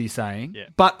fucking footy saying. Yeah.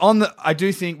 But I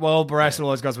do think while Barrass and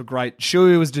all those guys were great,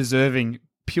 Shuey was deserving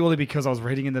purely because I was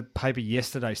reading in the paper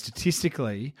yesterday,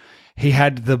 statistically, he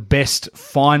had the best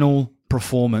final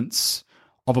performance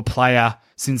of a player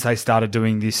since they started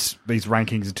doing these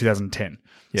rankings in 2010.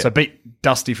 Yeah. So beat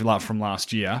Dusty from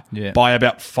last year Yeah. by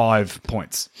about 5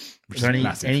 points, which Is there is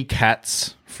massive. any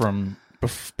cats from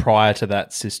prior to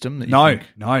that system? That you No,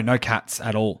 think? no cats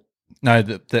at all. No,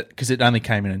 that because it only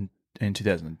came in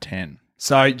 2010.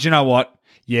 So do you know what?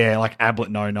 Yeah, like Ablett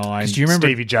in 09, Do you remember-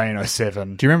 Stevie J in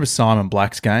 07. Do you remember Simon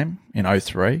Black's game in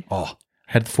 03? Oh,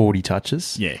 Had 40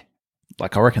 touches. yeah.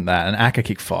 Like, I reckon that. And Akka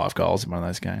kicked 5 goals in one of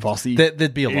those games. Vossi?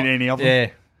 There'd be a In lot. any of them? Yeah.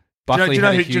 Buckley do you know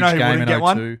had a who, huge do you know who game wouldn't in get 02.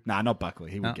 one? Nah, not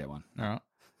Buckley. He No. would get one. All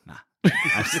right.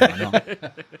 Absolutely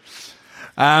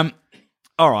not.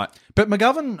 All right. But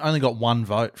McGovern only got one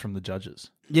vote from the judges.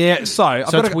 Yeah, so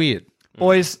So it's weird.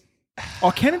 Boys,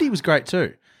 Oh, Kennedy was great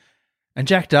too. And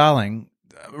Jack Darling,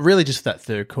 really just that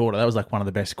third quarter, that was like one of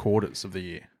the best quarters of the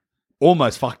year.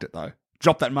 almost fucked it, though.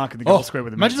 Dropped that mark at the goal square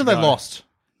with a imagine if minute they to go. lost.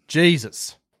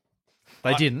 Jesus.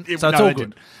 They didn't. So it's no, all they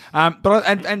good. didn't. But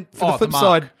and for the flip mark.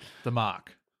 side, The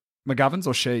mark. McGovern's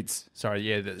or Sheeds? Sorry,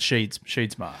 yeah, the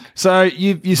Sheeds mark. So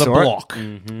you saw block.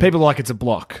 it. People like it's a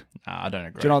block. Nah, I don't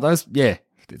agree. Do you know what those? Yeah,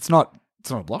 it's not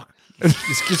a block.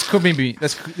 this could be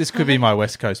this could be my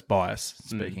West Coast bias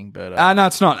speaking, but No,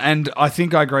 it's not. And I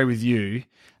think I agree with you.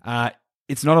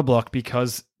 It's not a block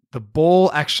because the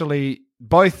ball actually,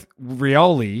 both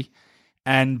Rioli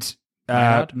and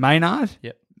Maynard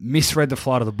Yep. misread the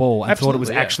flight of the ball and thought it was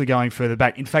Absolutely, yeah. actually going further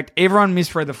back. In fact, everyone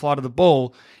misread the flight of the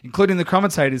ball, including the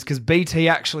commentators, because BT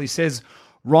actually says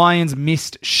Ryan's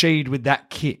missed Sheed with that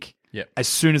kick. Yep. as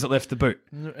soon as it left the boot.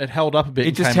 It held up a bit. It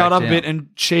and just came held back up a down. bit, and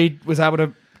she was able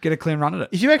to get a clean run at it.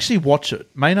 If you actually watch it,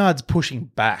 Maynard's pushing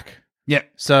back. Yeah.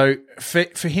 So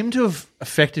for him to have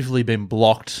effectively been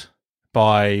blocked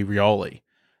by Rioli,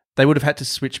 they would have had to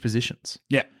switch positions.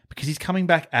 Yeah. Because he's coming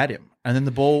back at him. And then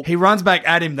the ball... He runs back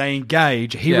at him, they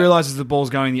engage. He realizes the ball's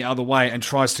going the other way and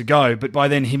tries to go, but by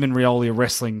then him and Rioli are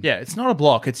wrestling. Yeah, it's not a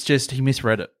block. It's just he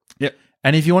misread it. Yep.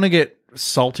 And if you want to get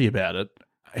salty about it,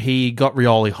 he got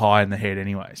Rioli high in the head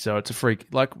anyway. So it's a freak.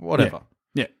 Like, whatever.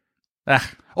 Yeah.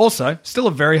 Ah. Also, still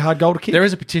a very hard goal to kick. There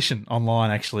is a petition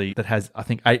online, actually, that has, I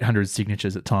think, 800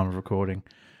 signatures at time of recording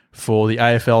for the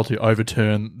AFL to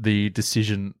overturn the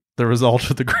result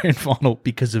of the grand final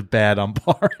because of bad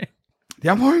umpiring. The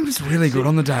umpiring was really good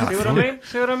on the day. See what I mean?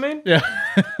 See what I mean? Yeah.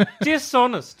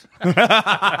 Dishonest.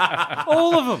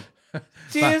 All of them.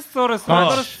 Dishonest. I've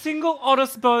got a single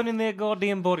honest bone in their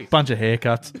goddamn bodies. Bunch of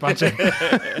haircuts. But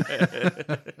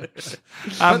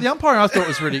the umpiring I thought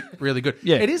was really, really good.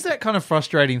 Yeah. It is that kind of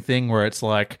frustrating thing where it's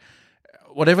like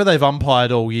whatever they've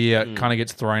umpired all year kind of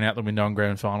gets thrown out the window on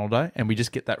grand final day, and we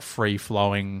just get that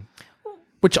free-flowing,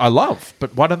 which I love,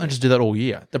 but why don't they just do that all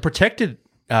year? The protected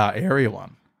area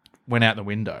one went out the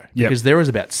window because there was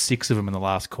about 6 of them in the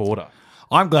last quarter.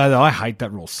 I'm glad that I hate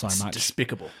that rule so much.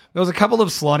 Despicable. There was a couple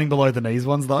of sliding below the knees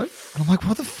ones, though. And I'm like,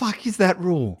 what the fuck is that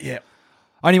rule? Yeah.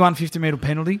 Only one 50-meter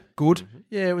penalty. Good.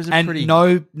 Yeah, it was a And pretty...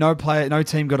 no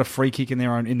team got a free kick in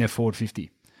their forward 50.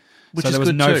 Which so is there was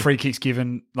good no too. free kicks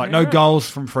given, no goals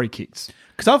from free kicks.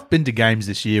 Because I've been to games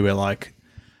this year where, like,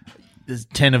 there's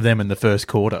 10 of them in the first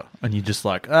quarter, and you're just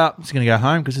like, I'm just going to go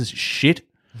home because this is shit.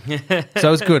 So it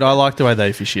was good. I liked the way they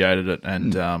officiated it.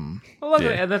 And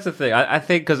And that's the thing. I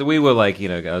think because we were like,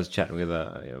 I was chatting with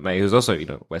a mate who's also,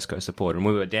 West Coast supporter, and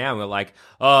we were down. We're like,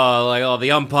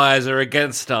 the umpires are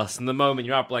against us. And the moment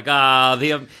you're up, like,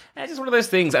 it's just one of those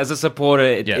things. As a supporter,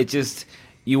 it just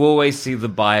you always see the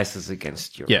biases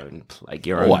against your own, like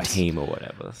your own team or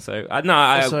whatever. So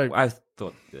I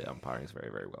thought the umpiring is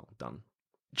very, very well done.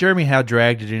 Jeremy Howe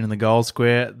dragged it in the goal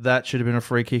square. That should have been a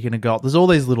free kick and a goal. There's all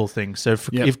these little things. So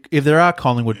if there are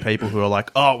Collingwood people who are like,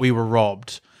 we were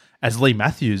robbed, as Lee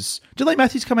Matthews... Did Lee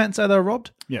Matthews come out and say they were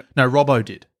robbed? Yeah. No, Robbo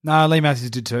did. No, Lee Matthews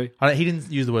did too. He didn't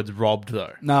use the words robbed,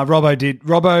 though. No, Robbo did.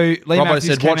 Lee Matthews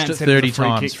said, came watched out it and said 30 was a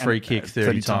times, free kick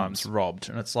 30 times, robbed.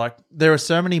 And it's like, there are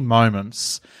so many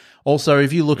moments. Also,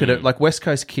 if you look at it, like West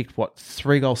Coast kicked,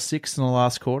 3-6 in the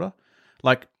last quarter?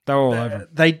 Like, they were all over.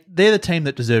 They're the team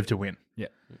that deserved to win. Yeah.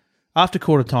 After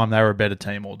quarter time, they were a better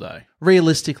team all day.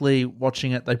 Realistically,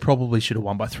 watching it, they probably should have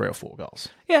won by 3 or 4 goals.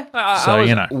 Yeah, I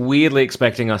was weirdly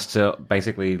expecting us to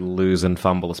basically lose and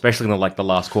fumble, especially in the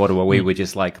last quarter where we were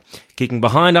just like kicking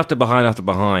behind after behind after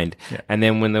behind. Yeah. And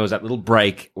then when there was that little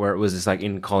break where it was just like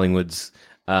in Collingwood's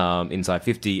inside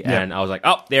 50, and I was like,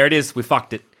 there it is, we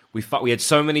fucked it. We had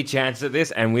so many chances at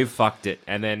this, and we've fucked it.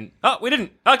 And then, we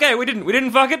didn't. Okay, we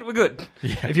didn't fuck it. We're good.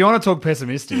 Yeah. If you want to talk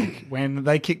pessimistic, when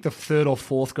they kicked the 3rd or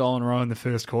 4th goal in a row in the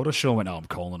first quarter, Sean went, I'm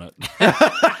calling it.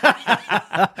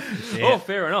 Oh,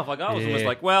 fair enough. Like I was almost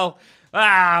like, well,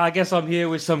 I guess I'm here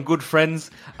with some good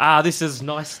friends. This is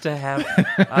nice to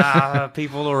have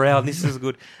people around. This is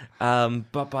good.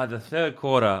 But by the 3rd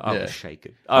quarter, I was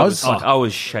shaken. I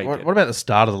was shaken. What about the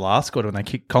start of the last quarter when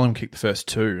Collingwood kicked the first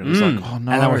 2? And it was like, oh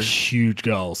no. And they were huge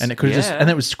goals. And it could have and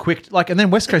it was quick. And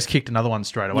then West Coast kicked another one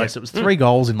straight away. So it was 3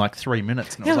 goals in 3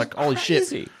 minutes. And it was like, holy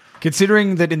shit.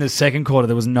 Considering that in the second quarter,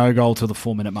 there was no goal till the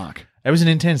 4-minute mark. It was an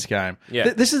intense game. Yeah.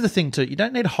 This is the thing too. You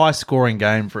don't need a high-scoring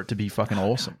game for it to be fucking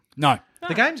awesome. No.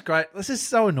 The game's great. This is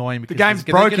so annoying because the game's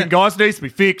broken, guys. Needs to be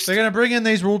fixed. They're going to bring in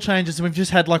these rule changes, and we've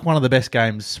just had one of the best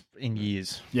games in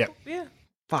years. Yeah.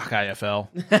 Fuck AFL.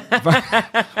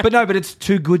 But it's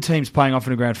 2 good teams playing off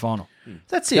in a grand final.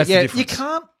 That's it. That's the you difference.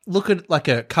 can't look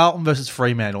at a Carlton versus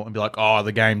Fremantle and be like,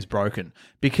 the game's broken.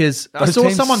 Because I Those saw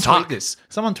teams someone suck. tweet this.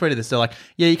 Someone tweeted this. They're like,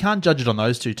 you can't judge it on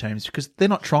those 2 teams because they're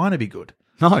not trying to be good.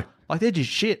 No. They're just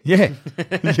shit. Yeah.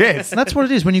 Yes. And that's what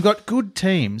it is. When you've got good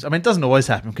teams, I mean, it doesn't always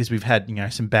happen because we've had,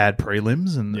 some bad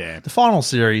prelims. And the final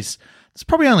series, there's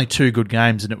probably only 2 good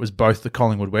games, and it was both the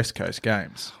Collingwood West Coast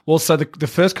games. Well, so the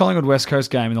first Collingwood West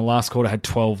Coast game in the last quarter had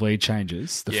 12 lead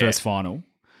changes, the first final.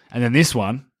 And then this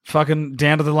one, fucking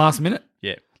down to the last minute.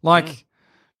 Yeah.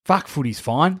 Fuck, footy's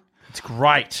fine. It's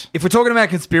great. If we're talking about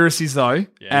conspiracies, though,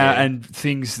 and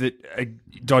things that are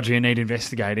dodgy and need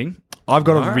investigating, I've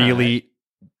got a really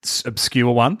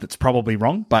obscure one that's probably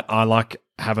wrong, but I like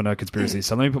having a conspiracy.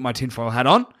 So let me put my tinfoil hat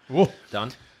on. Ooh.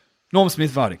 Done. Norm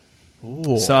Smith voting.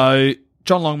 Ooh. So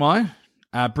John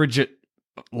Longmire, Bridget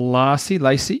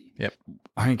Lacey. Yep.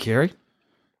 Hank Carey.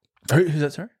 Who's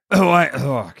that, sorry? Oh,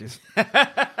 I guess.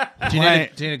 Do you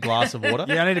need a glass of water?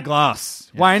 Yeah, I need a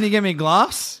glass. Wayne, you give me a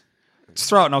glass? Just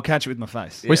throw it and I'll catch it with my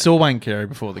face. We saw Wayne Carey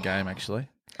before the game, actually.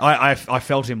 I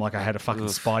felt him like I had a fucking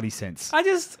spidey sense.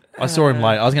 I saw him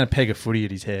late. I was going to peg a footy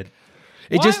at his head.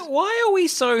 Why are we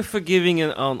so forgiving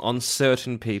on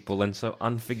certain people and so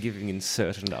unforgiving in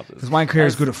certain others? Because Wayne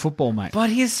Carey's good at football, mate. But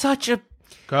he's such a...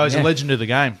 Guys, a legend of the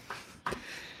game.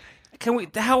 Can we?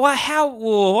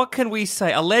 What can we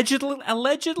say? Allegedly?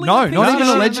 No, not even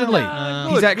Shit? allegedly.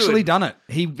 Good, He's actually good. done it.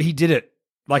 He did it.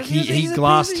 Like He's he a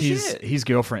glassed piece of shit. his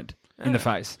girlfriend in the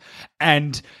face.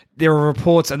 And there are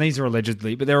reports, and these are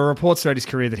allegedly, but there are reports throughout his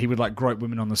career that he would like grope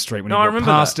women on the street when No, he I walked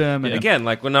remember past that. him. And Again,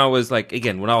 when I was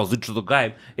literally the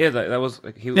game, that was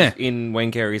like, he was in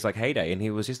Wayne Carey's like heyday, and he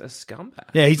was just a scumbag.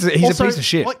 yeah, he's Also, a piece of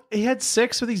shit. Like, he had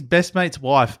sex with his best mate's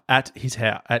wife at his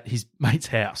house, at his mate's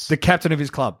house. The captain of his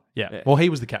club. Yeah. Well, he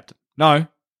was the captain. No,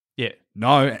 Yeah.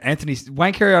 no,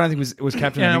 Wayne Carey. I don't think was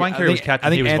captain. Yeah, I think- Wayne Carey was captain. I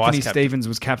think He was Anthony vice-captain. Stevens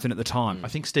was captain at the time. I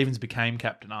think Stevens became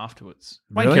captain afterwards.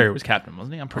 Really? Wayne Carey was captain,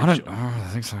 wasn't he? I'm I pretty don't. sure. Oh, I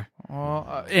think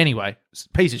so. Anyway,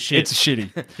 piece of shit. It's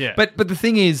shitty. Yeah. But the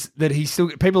thing is that he's still.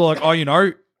 People are like,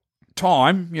 oh,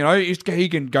 time. He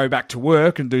can go back to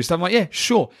work and do stuff. I'm like, yeah,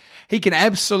 sure. He can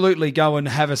absolutely go and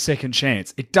have a second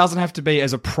chance. It doesn't have to be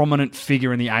as a prominent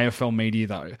figure in the AFL media,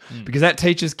 though, because that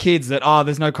teaches kids that,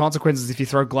 there's no consequences if you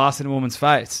throw glass in a woman's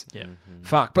face. Yeah.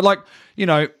 Fuck. But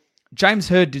James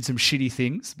Hird did some shitty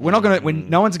things. We're not going to,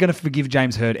 no one's going to forgive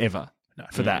James Hird ever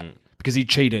for that because he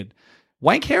cheated.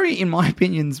 Wayne Carey, in my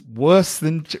opinion, is worse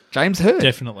than James Hird.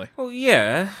 Definitely. Well,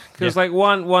 yeah, because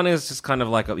one is just kind of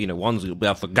like one's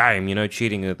about the game,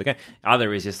 cheating at the game.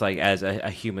 Other is just like as a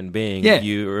human being,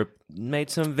 you made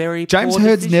some very James poor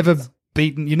Hird's decisions. never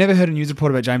beaten. You never heard a news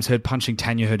report about James Hird punching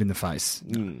Tanya Hird in the face.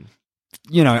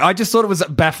 I just thought it was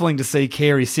baffling to see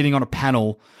Carey sitting on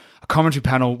a commentary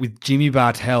panel with Jimmy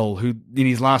Bartell, who in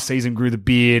his last season grew the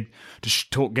beard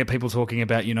to get people talking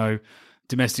about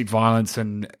domestic violence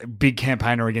and a big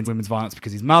campaigner against women's violence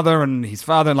because his mother and his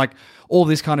father and like all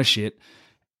this kind of shit.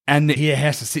 And he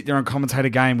has to sit there and commentate a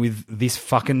game with this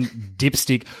fucking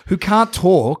dipstick who can't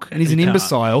talk and he's an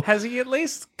imbecile. Has he at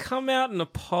least come out and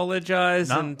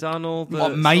apologized and done all the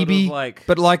Maybe,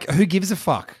 but who gives a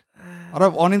fuck? I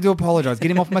don't want him to apologise.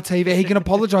 Get him off my TV. He can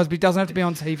apologise, but he doesn't have to be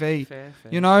on TV.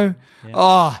 Fair.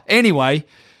 Anyway,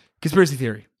 conspiracy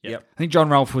theory. Yep. I think John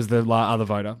Ralph was the other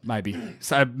voter, maybe.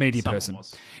 So a media person.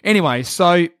 was. Anyway,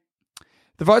 so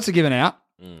the votes are given out.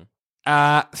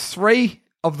 3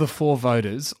 of the 4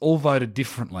 voters all voted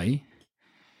differently,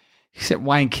 except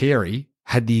Wayne Carey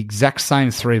had the exact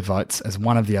same 3 votes as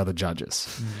one of the other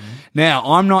judges. Now,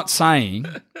 I'm not saying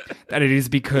that it is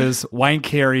because Wayne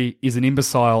Carey is an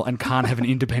imbecile and can't have an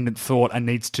independent thought and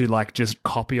needs to just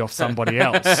copy off somebody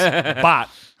else. But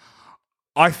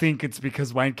I think it's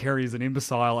because Wayne Carey is an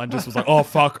imbecile and just was like, oh,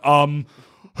 fuck,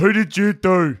 who did you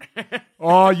do?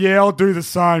 Oh, yeah, I'll do the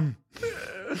same.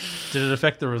 Did it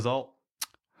affect the result?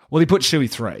 Well, he put Shuey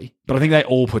 3, but I think they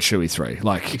all put Shuey 3.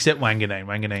 Except Wanganeen.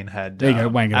 Wanganeen had There you go,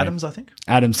 Wanganeen. Adams, I think.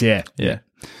 Adams, yeah. Yeah.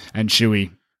 And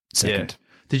Shuey second. Yeah.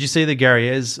 Did you see the Gary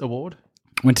Ayres award?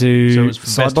 Went to So it was for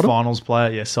side best bottom? finals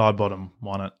player. Yeah, Sidebottom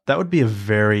won it. That would be a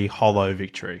very hollow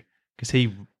victory because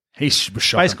he He was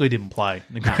shocking. basically didn't play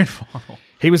in the grand final.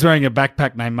 He was wearing a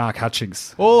backpack named Mark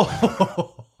Hutchings.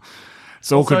 Oh.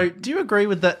 So So, do you agree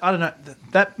with that? I don't know.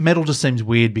 That medal just seems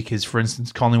weird because, for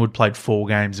instance, Collingwood played 4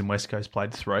 games and West Coast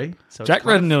played 3. So Jack it's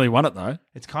kind Redden nearly won it, though. of,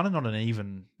 it's kind of not an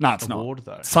even No, it's award,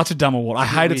 not. though. Such a dumb award. I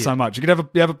hate it weird. so much. You could have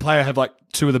a player have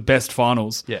 2 of the best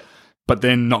finals, Yeah. but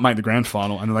then not make the grand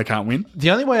final and then they can't win.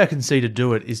 The only way I can see to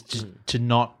do it is just to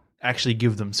not actually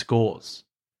give them scores.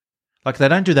 They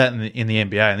don't do that in the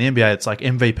NBA. In the NBA, it's like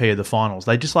MVP of the finals.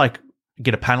 They just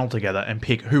get a panel together and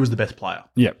pick who was the best player.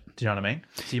 Yep. Do you know what I mean?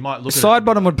 So you might look at Side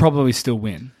bottom would probably still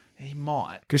win He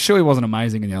might. because Shuey wasn't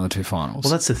amazing in the other 2 finals.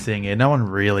 Well, that's the thing. Yeah, no one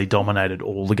really dominated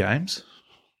all the games,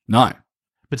 no.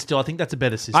 but still, I think that's a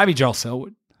better system. Maybe Joel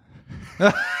Selwood.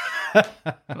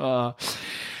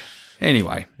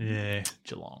 Anyway, Yeah,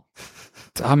 Geelong.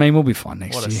 I mean, we'll be fine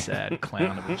next What a year. sad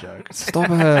clown of a joke. Stop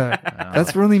her.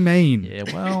 That's really mean. Yeah,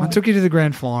 well, I took you to the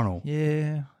grand final.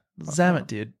 yeah, Zamet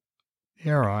did,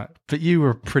 Yeah, all right. but you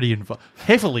were pretty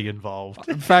heavily involved.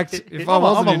 In fact, if I I'm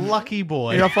wasn't a in- lucky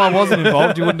boy. if I wasn't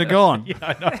involved, you wouldn't have gone.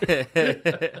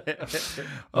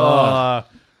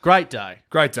 Great day.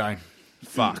 Great day.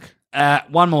 Fuck.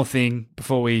 One more thing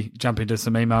before we jump into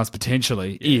some emails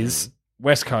potentially is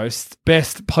West Coast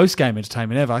best post-game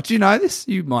entertainment ever. Do you know this?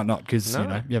 You might not because you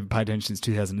haven't paid attention since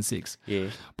 2006. Yeah.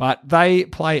 But they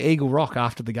play Eagle Rock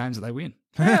after the games that they win.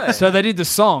 So they did the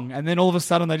song, and then all of a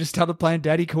sudden they just started playing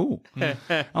Daddy Cool.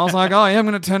 I was like, oh, yeah, I'm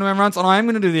going to turn around once, and I am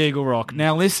going to do the Eagle Rock.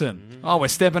 Now listen. Oh, we're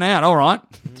stepping out. All right.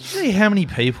 Did you see how many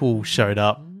people showed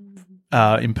up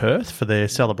in Perth for their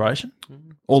celebration?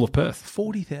 All of Perth.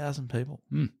 40,000 people.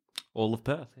 All of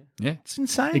Perth. Yeah. Yeah. It's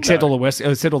insane. Except bro. all the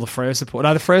except all the Freo supporters.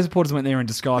 No, the Freo supporters went there in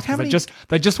disguise How because many-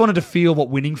 they just wanted to feel what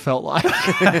winning felt like.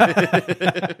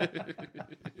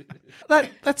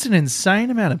 That's an insane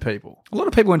amount of people. A lot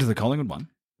of people went to the Collingwood one.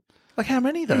 Like how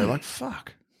many though? Like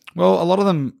fuck. Well, a lot of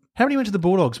them. How many went to the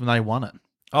Bulldogs when they won it?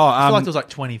 Oh, I feel like there was like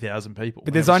 20,000 people.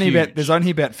 but That was there's only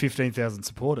about 15,000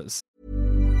 supporters.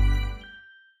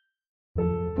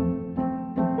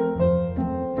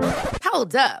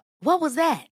 Hold up. What was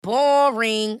that?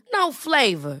 Boring. No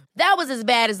flavor. That was as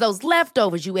bad as those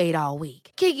leftovers you ate all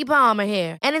week. Keke Palmer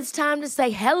here, and it's time to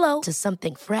say hello to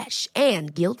something fresh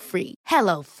and guilt-free.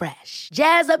 Hello Fresh.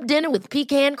 Jazz up dinner with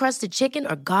pecan-crusted chicken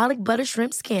or garlic butter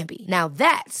shrimp scampi. Now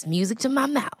that's music to my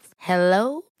mouth.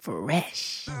 Hello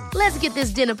Fresh. Let's get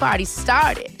this dinner party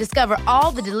started. Discover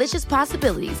all the delicious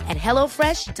possibilities at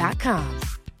hellofresh.com.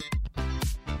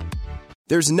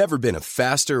 There's never been a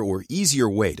faster or easier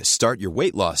way to start your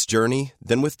weight loss journey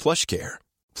than with PlushCare.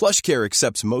 PlushCare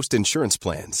accepts most insurance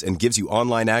plans and gives you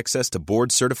online access to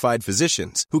board-certified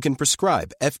physicians who can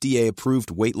prescribe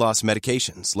FDA-approved weight loss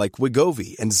medications like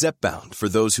Wegovy and Zepbound for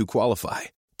those who qualify.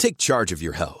 Take charge of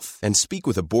your health and speak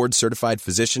with a board-certified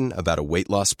physician about a weight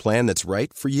loss plan that's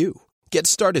right for you. Get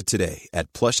started today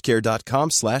at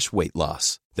plushcare.com/weight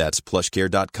loss. That's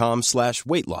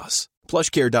plushcare.com/weight loss.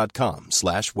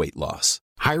 plushcare.com/weight loss.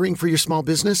 Hiring for your small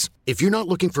business? If you're not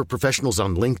looking for professionals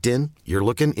on LinkedIn, you're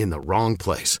looking in the wrong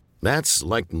place. That's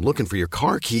like looking for your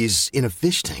car keys in a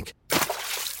fish tank.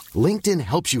 LinkedIn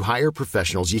helps you hire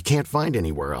professionals you can't find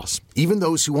anywhere else, even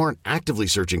those who aren't actively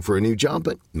searching for a new job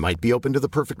but might be open to the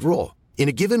perfect role. In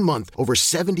a given month, over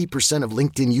 70% of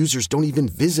LinkedIn users don't even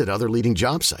visit other leading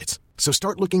job sites. So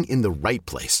start looking in the right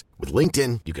place. With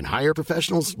LinkedIn, you can hire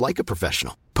professionals like a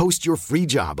professional. Post your free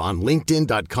job on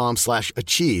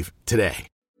linkedin.com/achieve today.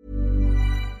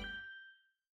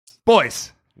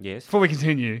 Boys, Yes. before we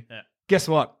continue, guess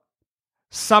what?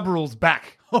 Sub rules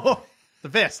back. The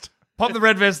vest. Pop the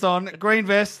red vest on, green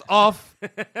vest off.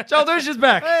 Joel Douche is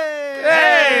back.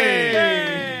 Hey!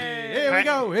 Here we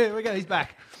go. Here we go. He's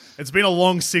back. It's been a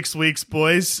long 6 weeks,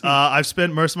 boys. I've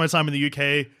spent most of my time in the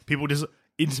UK. People just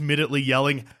intermittently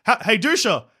yelling, "Hey,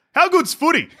 Dusha, how good's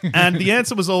footy?" And the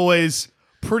answer was always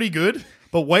pretty good.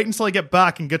 But wait until I get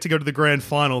back and get to go to the grand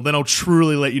final. Then I'll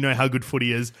truly let you know how good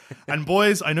footy is. And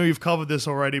boys, I know you've covered this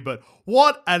already, but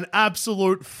what an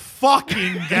absolute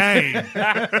fucking game.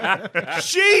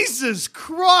 Jesus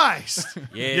Christ.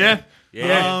 Yeah.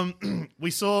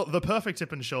 We saw the perfect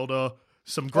tip and shoulder,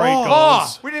 some great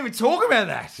goals. We didn't even talk about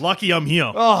that. Lucky I'm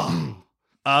here.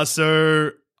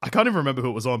 So I can't even remember who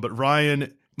it was on, but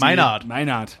Ryan Maynard.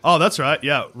 Oh, that's right.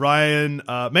 Yeah. Ryan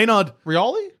Maynard.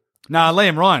 Rioli? Nah,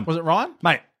 Liam Ryan. Was it Ryan?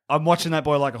 Mate, I'm watching that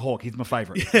boy like a hawk. He's my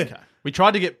favourite. Okay. We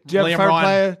tried to get Do you have a Liam favourite Ryan.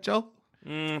 player, Joel?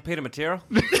 Peter Matera.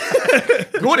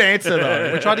 Good answer,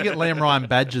 though. We tried to get Liam Ryan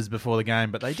badges before the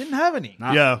game, but they didn't have any.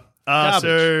 Yeah. Garbage.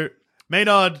 So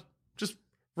Maynard just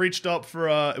reached up for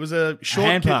it was a short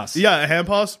hand pass. Yeah, a hand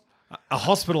pass. A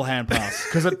hospital hand pass,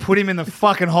 because it put him in the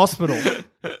fucking hospital.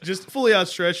 Just fully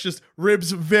outstretched, just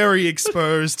ribs very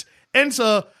exposed.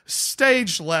 Enter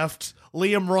stage left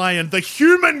Liam Ryan, the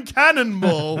human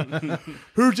cannonball,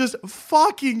 who just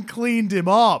fucking cleaned him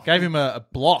up. Gave him a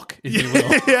block, if you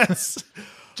will. Yes.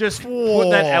 Just put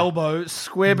that elbow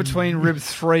square between rib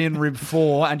 3 and rib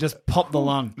 4 and just pop the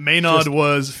lung. Maynard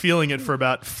was feeling it for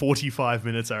about 45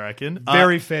 minutes, I reckon.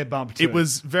 Very fair bump, too. It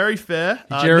was very fair.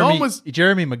 Jeremy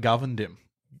McGoverned him.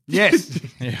 Yes.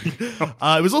 It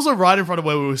was also right in front of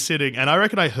where we were sitting, and I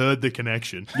reckon I heard the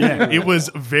connection. Yeah. It was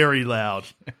very loud.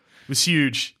 It was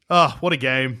huge. Oh, what a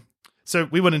game. So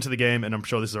we went into the game, and I'm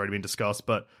sure this has already been discussed,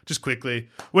 but just quickly,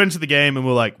 went into the game and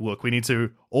we're like, look, we need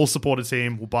to all support a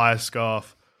team. We'll buy a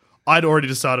scarf. I'd already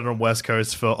decided on West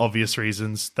Coast for obvious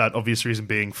reasons. That obvious reason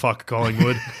being fuck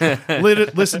Collingwood.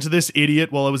 Listen to this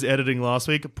idiot while I was editing last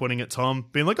week, pointing at Tom,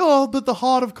 being like, oh, but the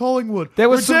heart of Collingwood. There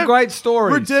was some great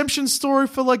stories. Redemption story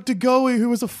for like De Goey, who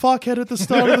was a fuckhead at the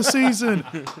start of the season.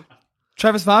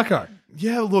 Travis Varco.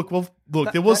 Yeah, look,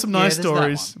 there was some nice there's that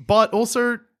stories, but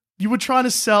also you were trying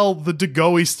to sell the De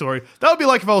Goey story. That would be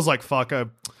like if I was like, fuck, the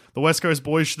West Coast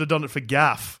boys should have done it for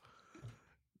Gaff.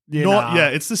 Yeah,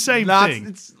 it's the same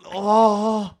thing.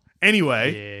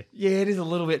 Anyway. Yeah, it is a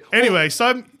little bit. Anyway,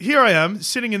 so here I am,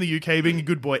 sitting in the UK, being a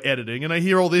good boy editing, and I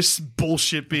hear all this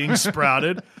bullshit being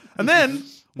sprouted. And then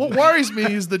What worries me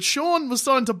is that Sean was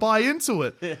starting to buy into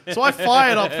it. So I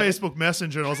fired up Facebook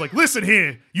Messenger and I was like, listen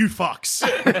here, you fucks.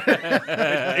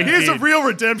 Here's a real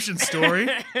redemption story.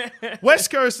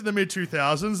 West Coast in the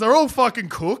mid-2000s, they're all fucking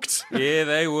cooked. Yeah,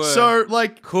 they were. So,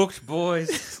 like, Cooked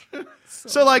boys.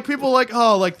 so like people were like,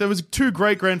 oh, like there was 2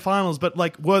 great grand finals, but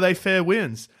like, were they fair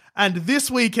wins? And this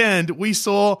weekend, we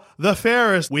saw the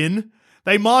fairest win.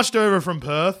 They marched over from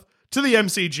Perth to the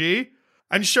MCG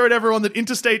and showed everyone that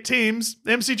interstate teams,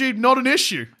 the MCG, not an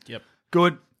issue. Yep.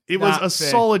 Good. It was a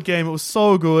solid game. It was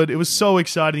so good. It was so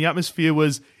exciting. The atmosphere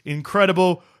was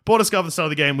incredible. Bought a scarf at the start of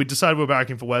the game. We decided we were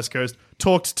backing for West Coast.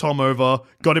 Talked Tom over.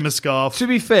 Got him a scarf. To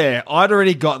be fair, I'd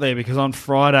already got there because on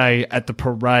Friday at the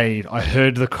parade, I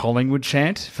heard the Collingwood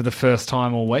chant for the first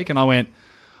time all week, and I went,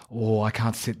 "Oh, I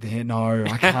can't sit there. No,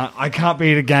 I can't. I can't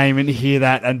be at a game and hear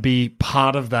that and be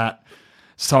part of that."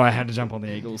 So I had to jump on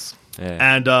the Eagles.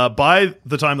 Yeah. And by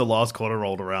the time the last quarter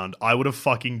rolled around, I would have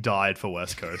fucking died for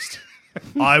West Coast.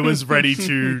 I was ready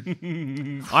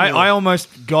to. I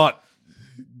almost got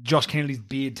Josh Kennedy's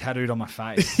beard tattooed on my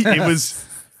face. It was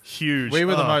huge. We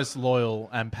were the most loyal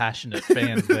and passionate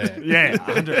fans there. Yeah,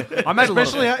 I made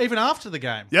Especially even after the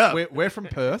game. Yeah. We're from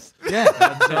Perth.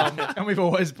 Yeah. And we've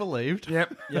always believed.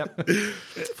 Yep.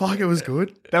 Fuck, it was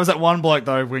good. That was that one bloke,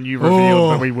 though, when you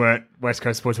revealed that we weren't West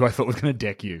Coast sports, who I thought was going to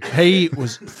deck you. He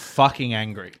was fucking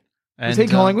angry. And, Was he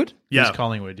Collingwood? He was Yeah.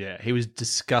 Collingwood, yeah. He was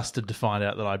disgusted to find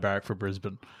out that I barrack for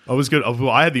Brisbane. I was good.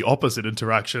 I had the opposite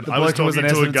interaction. I was bloke who was talking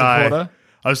an to a Essendon guy. supporter?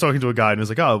 I was talking to a guy and he was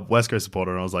like, "Oh, West Coast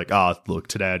supporter," and I was like, look,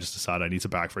 today I just decided I need to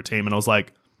back for a team," and I was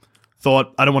like,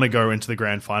 thought I don't want to go into the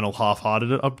grand final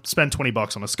half-hearted. I'll spend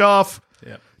 $20 on a scarf.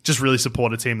 Yeah. Just really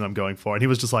support a team that I'm going for. And he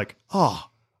was just like, "Oh,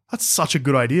 that's such a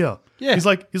good idea." Yeah. He's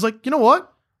like, you know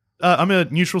what? I'm a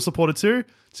neutral supporter too.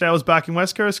 Say I was backing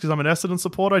West Coast because I'm an Essendon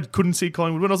supporter. I couldn't see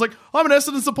Collingwood win. I was like, I'm an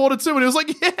Essendon supporter too. And he was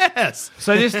like, yes.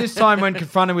 So this time when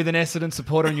confronted with an Essendon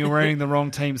supporter and you were wearing the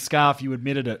wrong team's scarf, you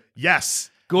admitted it. Yes.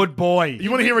 Good boy. You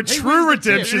want to hear a true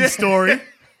redemption story?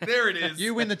 There it is.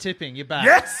 You win the tipping. You're back.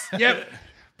 Yes. Yep.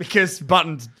 Because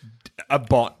Button's a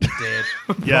bot. Dead.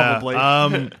 Yeah.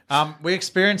 Probably. We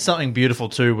experienced something beautiful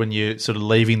too when you're sort of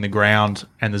leaving the ground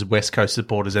and there's West Coast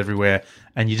supporters everywhere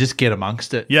and you just get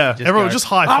amongst it. Yeah, You everyone go, just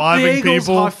 "Up the high-fiving Eagles,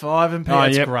 people." High-fiving people. Oh,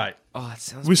 It's yep. great. Oh, that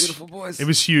sounds It was, beautiful, boys. It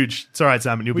was huge. It's all right,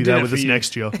 Sam, and you'll be did there it with for us you.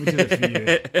 next year. We did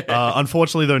it for you.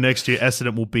 Unfortunately, though, next year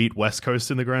Essendon will beat West Coast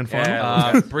in the grand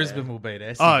final. Brisbane will beat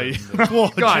us. Oh, yeah. Well,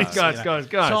 Guys, geez. guys.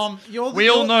 Tom, We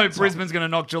all know Brisbane's going to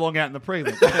knock Geelong out in the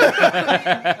prelim.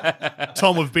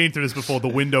 Tom, we've been through this before. The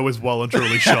window is well and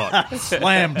truly shut.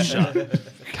 Slammed shut.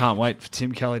 Can't wait for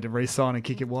Tim Kelly to re-sign and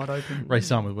kick it wide open.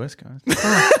 Re-sign with West Coast.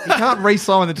 You can't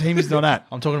re-sign when the team he's not at.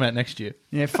 I'm talking about next year.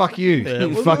 Yeah, fuck you.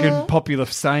 You fucking popular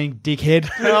saying, dickhead.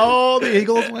 Oh, the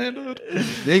Eagles landed.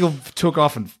 The Eagle took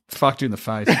off and fucked you in the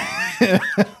face.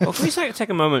 Well, can we take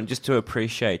a moment just to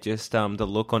appreciate just the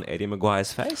look on Eddie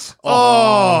Maguire's face?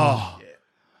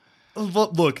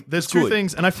 Look, there's two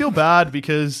things, and I feel bad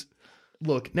because,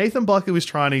 look, Nathan Buckley was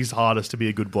trying his hardest to be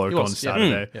a good bloke on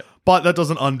Saturday, but that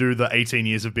doesn't undo the 18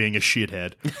 years of being a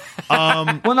shithead.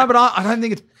 Well, no, but I don't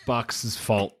think it's Bucks'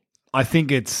 fault. I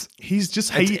think it's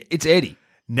it's Eddie.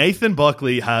 Nathan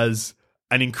Buckley has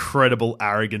an incredible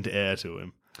arrogant air to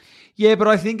him. Yeah, but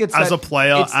I think it's As that- a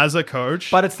player, it's- as a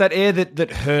coach. But it's that air that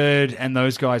Hurd and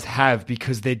those guys have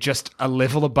because they're just a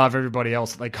level above everybody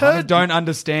else. They kind of Hurd- don't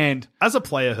understand. As a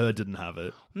player, Hurd didn't have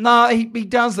it. No, he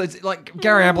does. It's like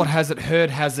Gary Ablett has it, Hurd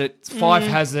has it, Fife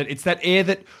has it. It's that air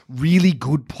that really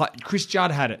good play. Chris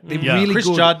Judd had it. They're really Chris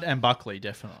good. Judd and Buckley,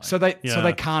 definitely. So they can't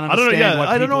I don't understand know. why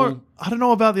I don't people... know. I don't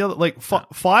know about the other. Like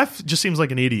Fife just seems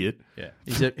like an idiot. yeah,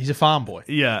 he's a farm boy.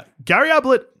 Yeah, Gary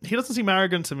Ablett. He doesn't seem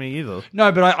arrogant to me either.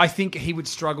 No, but I think he would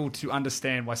struggle to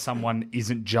understand why someone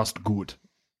isn't just good.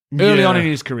 Early Yeah. on in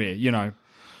his career, you know,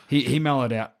 he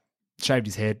mellowed out, shaved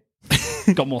his head,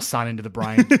 got more sun into the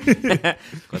brain,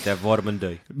 Got that vitamin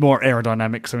D. more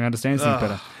aerodynamic, so he understands things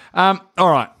better.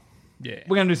 All right, Yeah.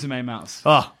 we're going to do some emails.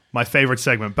 My favorite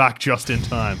segment. Back just in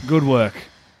time. Good work.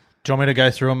 Do you want me to go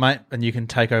through them, mate, and you can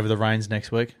take over the reins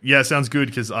next week? Yeah, sounds good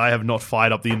because I have not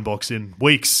fired up the inbox in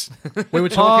weeks. We were Oh,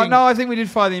 talking. no, I think we did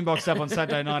fire the inbox up on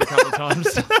Saturday night a couple of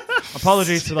times.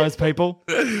 Apologies to those people.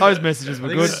 Those messages were I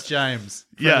think good. it's James.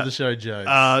 Friend Yeah. of the show,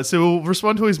 Joe. So we'll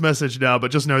respond to his message now, but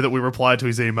just know that we replied to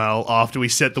his email after we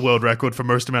set the world record for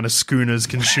most amount of schooners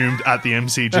consumed at the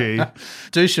MCG.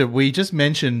 Dusha, we just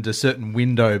mentioned a certain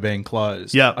window being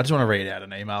closed. Yeah. I just want to read out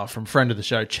an email from friend of the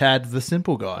show, Chad the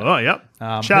Simple Guy. Oh, yep.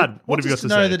 Chad, what have you got to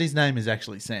know say? that his name is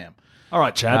actually Sam. All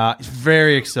right, Chad. He's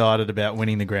very excited about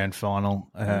winning the grand final.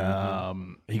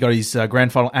 He got his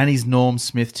grand final and his Norm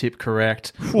Smith tip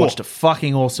correct. Watched a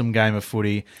fucking awesome game of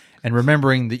footy. and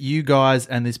remembering that you guys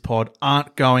and this pod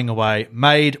aren't going away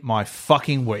made my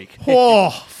fucking week. Oh,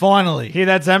 Finally. Hear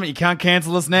that, Sam? You can't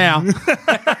cancel us now.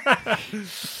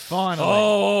 Finally.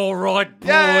 All right,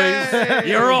 boys.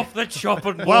 You're off the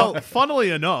chopping block. well, funnily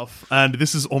enough, and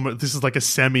this is like a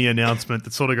semi-announcement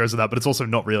that sort of goes with that, but it's also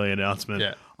not really an announcement.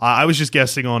 Yeah. I was just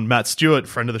guessing on Matt Stewart,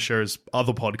 friend of the show's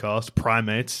other podcast,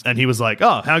 Primates, and he was like,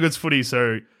 "Oh, how good's footy?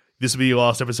 So this will be your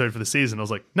last episode for the season." I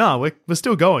was like, "No, we're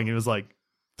still going." He was like,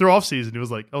 "Through off season." He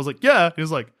was like, "I was like, yeah." He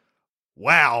was like,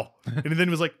 "Wow," and then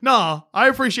he was like, "Nah, I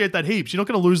appreciate that heaps. You're not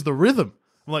going to lose the rhythm."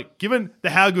 I'm like, giving the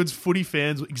How Good's footy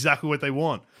fans exactly what they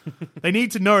want. They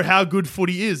need to know how good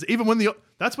footy is, even when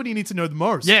that's when you need to know the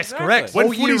most. Yes, correct. When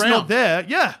All year footy's not round. there,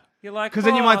 yeah. You're like, 'Cause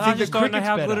then you might think I just that don't know cricket's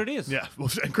how better. good it is. Yeah, well,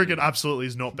 and cricket absolutely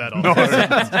is not better.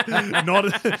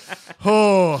 Not.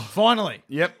 Oh, Finally.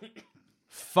 Yep.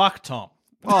 Fuck Tom.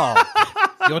 Oh.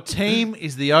 Your team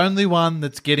is the only one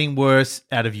that's getting worse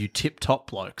out of you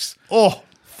tip-top blokes. oh.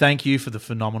 Thank you for the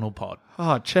phenomenal pod.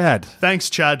 Oh, Chad.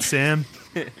 Thanks, Chad Sam.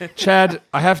 Chad,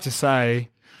 I have to say,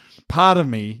 part of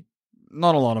me,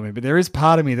 not a lot of me, but there is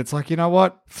part of me that's like, you know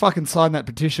what? Fucking sign that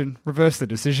petition. Reverse the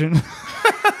decision.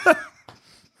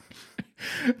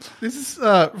 This is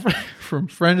from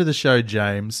friend of the show,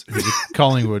 James, who's a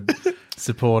Collingwood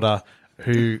supporter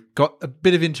who got a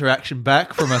bit of interaction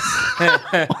back from us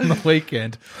on the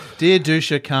weekend. Dear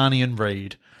Dusha, Carney and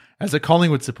Reed, as a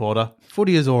Collingwood supporter,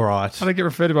 footy is all right. I don't get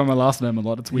referred to by my last name a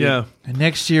lot. It's weird. Yeah. And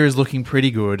next year is looking pretty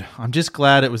good. I'm just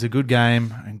glad it was a good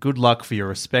game and good luck for your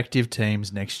respective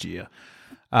teams next year.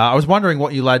 I was wondering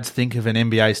what you lads think of an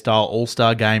NBA-style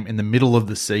All-Star game in the middle of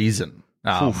the season,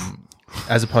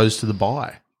 as opposed to the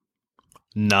bye.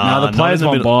 Nah, No, the players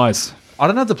want buys. I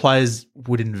don't know if the players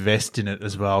would invest in it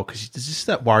as well because there's just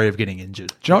that worry of getting injured.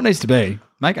 Do you know what it needs to be?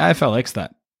 Make AFLX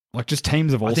that. Like just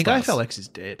teams of I think All-Stars. AFLX is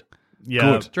dead. Yeah.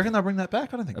 Good. Do you reckon they'll bring that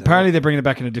back? I don't think Apparently they're bringing it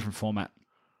back in a different format.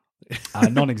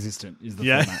 Non-existent is the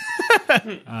Yeah.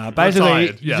 format. Basically,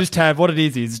 Retired, you yeah. just have what it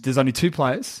is there's only two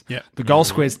players. Yeah. The goal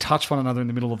squares touch one another in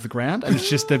the middle of the ground, and it's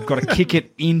just they've got to kick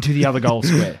it into the other goal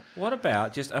square. What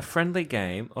about just a friendly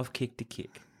game of kick to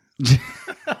kick?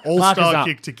 All-star up.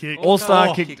 kick to kick.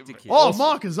 All-Star kick. Kick to kick. Oh,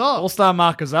 markers up. All-star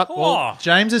markers up. Oh,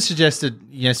 James has suggested,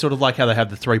 sort of like how they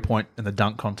have the 3-point and the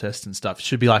dunk contest and stuff. It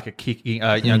should be like a kicking,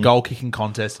 goal kicking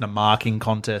contest and a marking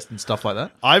contest and stuff like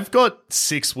that. I've got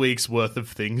 6 weeks worth of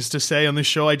things to say on this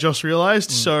show, I just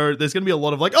realized. So there's going to be a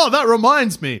lot of like, oh, that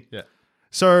reminds me. Yeah.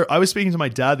 So I was speaking to my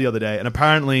dad the other day, and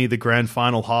apparently the grand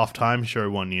final halftime show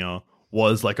one year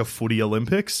was like a footy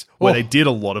Olympics where they did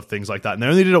a lot of things like that. And they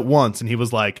only did it once, and he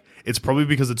was like, it's probably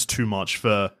because it's too much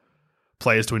for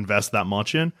players to invest that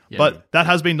much in. But that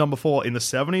has been done before in the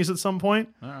 70s at some point.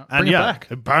 And Bring it back.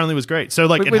 apparently it was great. So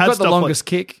like We've it had got stuff the longest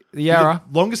kick, the Yarra.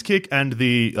 the longest kick and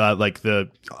the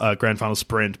grand final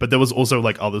sprint, but there was also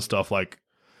like other stuff like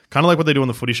kind of like what they do on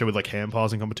the footy show with like hand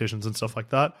passing competitions and stuff like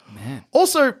that. Man.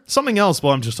 Also, something else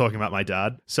while I'm just talking about my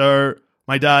dad. So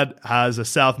my dad has a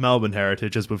South Melbourne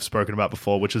heritage, as we've spoken about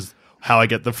before, which is how I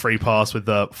get the free pass with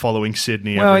the following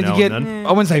Sydney Well, every now you get, and then.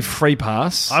 I wouldn't say free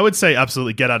pass. I would say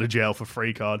absolutely get out of jail for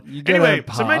free card. get Anyway,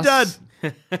 a so my pass.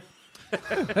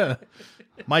 dad,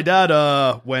 my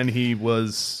dad, when he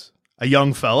was a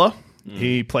young fella,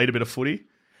 he played a bit of footy.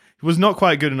 He was not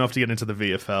quite good enough to get into the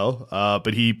VFL,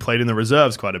 but he played in the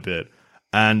reserves quite a bit.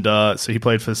 And so he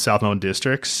played for South Melbourne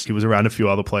Districts. He was around a few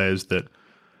other players that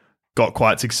got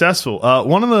quite successful.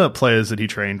 One of the players that he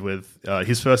trained with,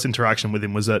 his first interaction with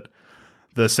him was at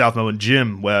the South Melbourne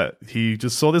gym, where he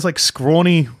just saw this like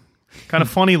scrawny, kind of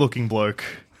funny looking bloke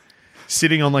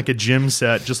sitting on like a gym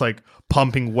set, just like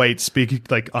pumping weights, speaking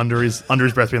like under his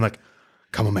breath, being like,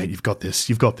 "Come on, mate, you've got this.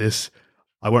 You've got this."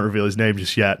 I won't reveal his name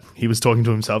just yet. He was talking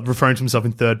to himself, referring to himself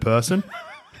in third person.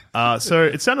 So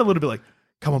it sounded a little bit like,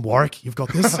 "Come on, Warwick, you've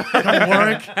got this. Come on,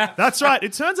 Warwick." That's right.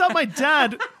 It turns out my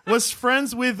dad was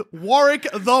friends with Warwick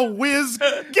the Whiz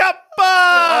Gappa.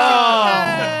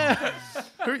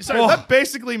 So that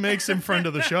basically makes him friend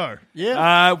of the show.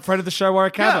 Friend of the show,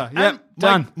 Warwick Cover. and Yep,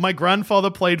 done. My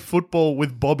grandfather played football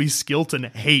with Bobby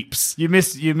Skilton heaps. You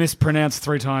mispronounced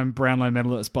 3-time Brownlow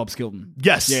medalist Bob Skilton.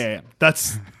 Yes. Yeah.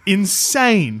 That's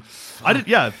insane. I did,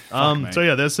 yeah. me. So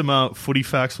yeah, there's some footy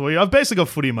facts for you. I've basically got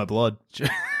footy in my blood.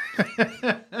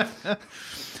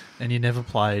 And you never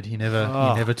played. You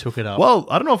never took it up. Well,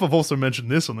 I don't know if I've also mentioned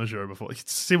this on the show before.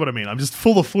 See what I mean? I'm just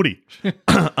full of footy.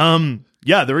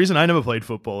 Yeah, the reason I never played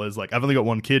football is like I've only got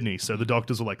one kidney, so the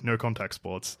doctors were like no contact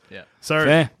sports. Yeah.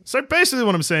 Fair. So basically,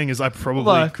 what I'm saying is I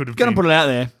probably Although, could have. Gonna put it out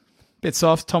there. Bit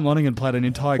soft. Tom Lonergan played an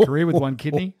entire career with one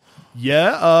kidney.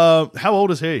 Yeah. How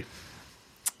old is he?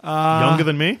 Younger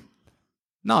than me?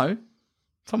 No.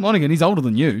 Tom Lonergan, he's older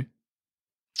than you.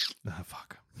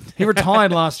 Fuck. He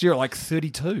retired last year at like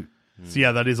 32. So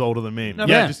yeah, that is older than me. No,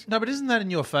 yeah. but isn't that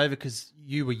in your favour because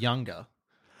you were younger?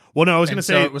 Well, no, I was going to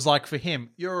So say, it was like for him,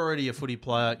 you're already a footy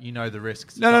player. You know the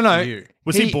risks. No, It's no, up no. to you.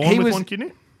 was he born with was- one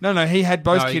kidney? No, he had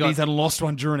both No, he kidneys got- and lost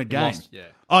one during a game. Lost, yeah.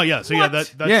 Oh, yeah. So yeah,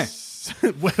 that's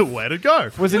where'd it go?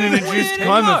 Was in an induced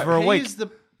coma for a week. He's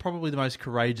probably the most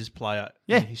courageous player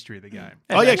Yeah. in the history of the game.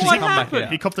 Oh, yeah, He's because come back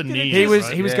out. he copped a knee. He was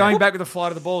right? going back with the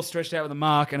flight of the ball, stretched out with a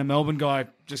mark, and a Melbourne guy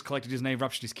just collected his knee,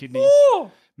 ruptured his kidney,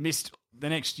 missed the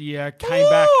next year, came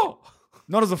back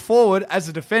not as a forward, as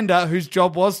a defender whose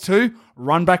job was to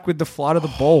run back with the flight of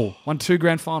the ball. Won 2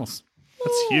 grand finals.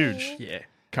 That's huge. Yeah.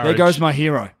 There goes my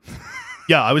hero.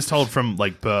 Yeah, I was told from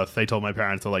like birth, they told my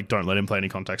parents to like, don't let him play any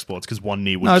contact sports because one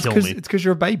knee would No, it's kill because me.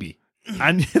 you're a baby.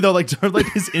 And they're like, don't let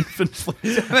his infant play.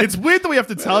 It's weird that we have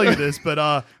to tell you this,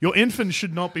 but your infant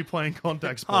should not be playing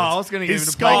contact sports. I was gonna get his him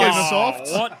to skull play- is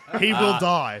soft. He will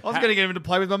die. I was going to get him to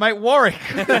play with my mate Warwick.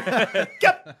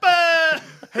 Gappa!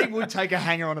 He would take a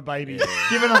hanger on a baby,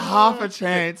 given a half a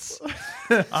chance.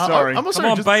 Sorry. I'm also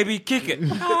Come on, just- baby, kick it.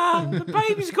 The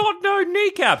baby's got no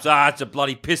kneecaps. It's a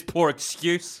bloody piss poor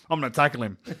excuse. I'm going to tackle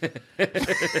him.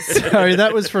 So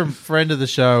that was from friend of the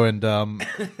show and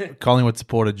Collingwood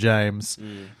supporter James,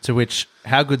 to which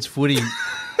How Good's Footy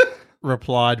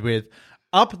replied with,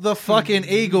 "Up the fucking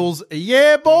Eagles,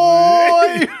 yeah,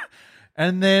 boy!"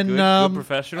 And then, Good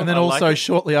professional. and then I also like it.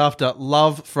 shortly after,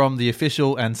 love from the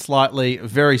official and slightly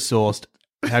very sourced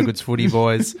How Good's Footy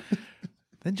boys.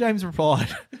 Then James replied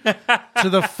to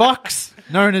the fucks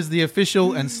known as the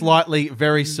official and slightly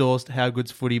very sourced How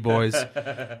Good's Footy boys.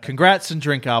 Congrats and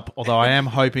drink up, although I am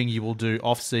hoping you will do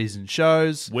off-season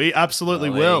shows. We absolutely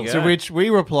There will. you go. To which we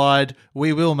replied,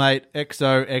 "We will, mate.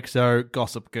 XOXO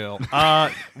Gossip Girl."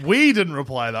 We didn't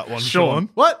reply that one, Sean.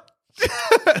 What?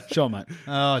 Sure, mate.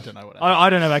 Oh, I don't know what happened. I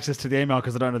don't have access to the email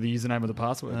because I don't know the username or the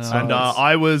password. So And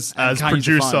I was, as can't use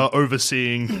the producer, phone.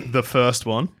 overseeing the first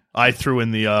one. I threw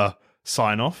in the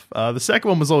sign-off. The second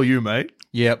one was all you, mate.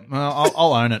 Yep,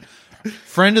 I'll own it.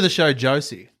 Friend of the show,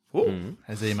 Josie,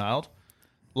 has emailed.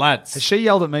 Lads, has she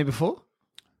yelled at me before?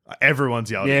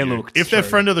 Everyone's yelled Yeah, at you. look, if they're true.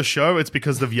 friend of the show, it's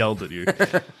because they've yelled at you.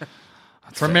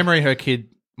 from memory,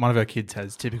 one of her kids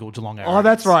has typical Geelong arrogance. Oh,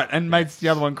 that's right. And makes the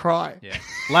other one cry. Yeah.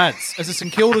 Lads, as a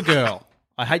St Kilda girl,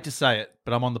 I hate to say it,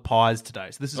 but I'm on the pies today.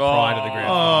 So this is prior to the grand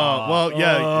final. Oh, well,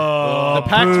 yeah.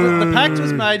 The pact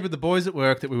was made with the boys at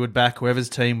work that we would back whoever's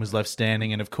team was left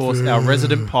standing, and of course, our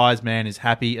resident pies man is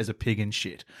happy as a pig in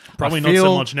shit. Probably I not so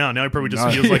feel- much now. Now he probably just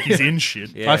feels like he's in shit.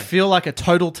 Yeah. I feel like a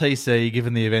total TC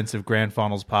given the events of grand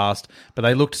finals past, but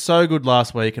they looked so good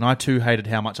last week, and I too hated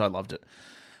how much I loved it.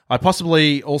 I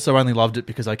possibly also only loved it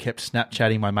because I kept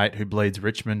Snapchatting my mate who bleeds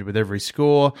Richmond with every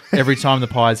score, every time the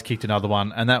Pies kicked another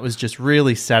one, and that was just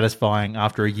really satisfying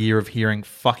after a year of hearing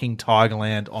fucking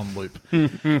Tigerland on loop.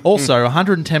 Also,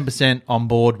 110% on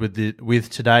board with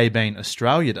today being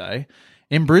Australia Day.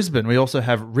 In Brisbane, we also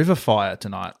have River Fire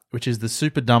tonight, which is the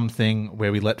super dumb thing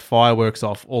where we let fireworks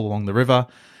off all along the river.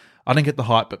 I don't get the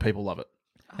hype, but people love it.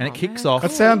 And it kicks off...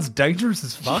 That sounds dangerous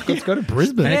as fuck. Let's go to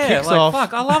Brisbane. And it Yeah, kicks like, off...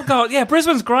 fuck, I love going. Yeah,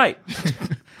 Brisbane's great.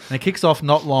 And it kicks off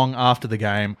not long after the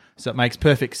game, so it makes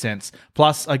perfect sense.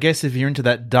 Plus, I guess if you're into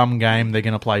that dumb game they're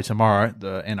going to play tomorrow,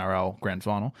 the NRL Grand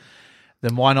Final,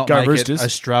 then why not Go make Roosters. it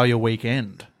Australia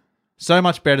weekend? So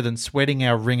much better than sweating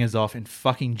our ringers off in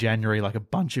fucking January like a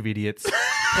bunch of idiots.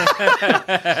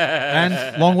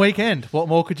 And long weekend. What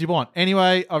more could you want?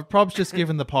 Anyway, I've probably just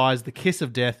given the Pies the kiss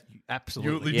of death.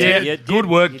 Absolutely. You legit- Yeah, Good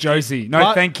work, Josie. No,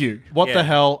 But thank you. What Yeah. the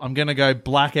hell? I'm going to go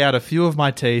black out a few of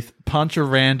my teeth, punch a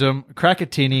random, crack a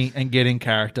tinny, and get in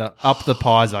character. Up the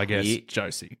Pies, I guess, Yeah.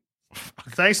 Josie.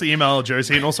 Thanks for the email,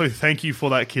 Josie, and also thank you for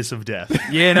that kiss of death.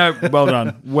 Yeah, no, well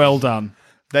done. Well done.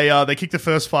 They kicked the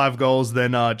first 5 goals,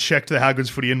 then checked the How Good's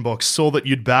Footy inbox, saw that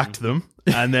you'd backed them,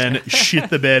 and then shit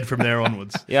the bed from there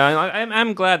onwards. Yeah,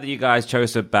 I'm glad that you guys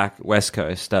chose to back West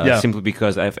Coast. Yeah. Simply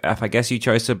because if I guess you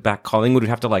chose to back Collingwood, we'd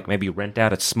have to like maybe rent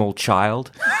out a small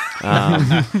child.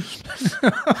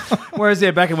 Whereas,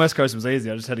 yeah, back in West Coast it was easy.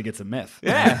 I just had to get some meth.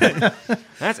 Yeah,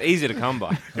 that's easy to come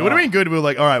by. It would have been good. We were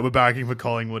like, all right, we're backing for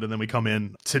Collingwood, and then we come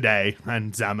in today,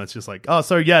 and Zamet's just like, oh,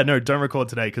 so yeah, no, don't record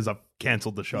today because I've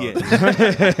cancelled the show.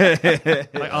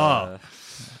 Like, oh,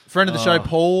 Friend of the show,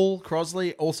 Paul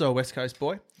Crosley, also a West Coast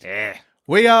boy. Yeah.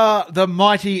 We are the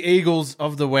mighty Eagles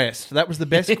of the West. That was the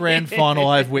best grand final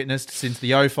I've witnessed since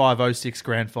the 05-06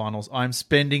 grand finals. I'm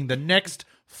spending the next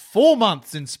 4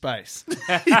 months in space.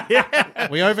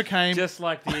 We overcame. Just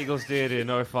like the Eagles did in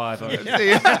 05.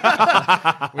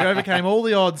 We overcame all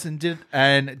the odds and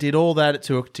did all that it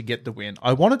took to get the win.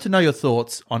 I wanted to know your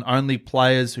thoughts on only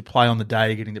players who play on the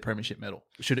day getting the premiership medal.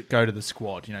 Should it go to the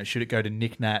squad? Should it go to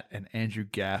Nick Nat and Andrew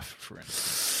Gaff, for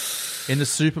instance? In the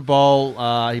Super Bowl,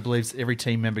 he believes every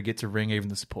team member gets a ring, even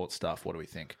the support staff. What do we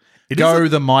think? Go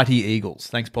the mighty Eagles.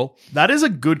 Thanks, Paul. That is a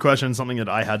good question, something that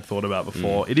I had thought about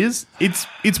before. It's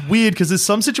weird because there's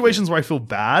some situations where I feel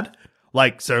bad,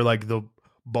 like the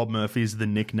Bob Murphys, the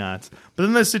Nick Nats. But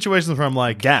then there's situations where I'm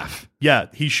like, Gaff, yeah,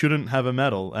 he shouldn't have a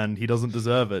medal and he doesn't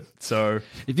deserve it. So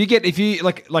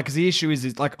because the issue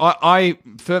is like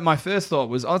my first thought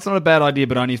was, it's not a bad idea,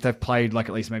 but only if they've played like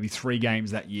at least maybe 3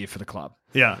 games that year for the club.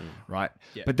 Yeah. Right.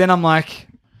 Yeah. But then I'm like,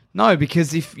 no,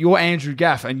 because if you're Andrew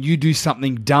Gaff and you do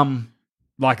something dumb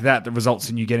like that results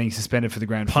in you getting suspended for the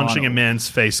grand final, punching a man's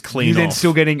face clean you off. then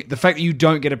still getting the fact that you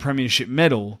don't get a premiership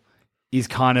medal is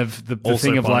kind of the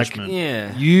thing of punishment.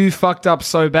 Like, you fucked up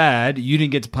so bad, you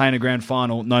didn't get to play in a grand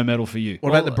final, no medal for you.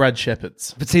 What about the Brad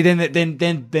Shepherds? But see, then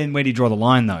where do you draw the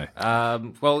line though?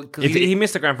 Because he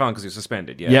missed the grand final because he was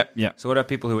suspended. Yeah. Yep. So what about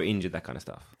people who are injured? That kind of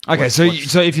stuff. Okay, so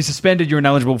if you're suspended, you're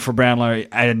ineligible for Brownlow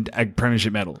and a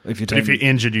premiership medal. If you're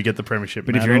injured, you get the premiership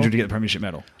medal. But if you're injured, you get the premiership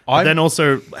medal. But then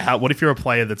also, what if you're a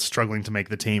player that's struggling to make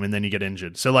the team and then you get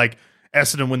injured? So like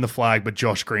Essendon win the flag, but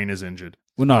Josh Green is injured.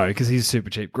 Well, no, because he's super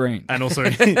cheap green. And also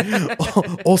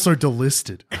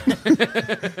delisted.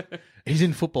 He's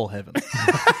in football heaven.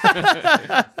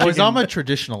 Boys, I'm a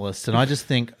traditionalist, and I just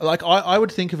think, like, I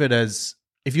would think of it as,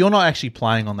 if you're not actually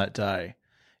playing on that day,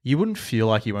 you wouldn't feel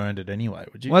like you earned it anyway,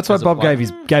 would you? Well, that's why Bob gave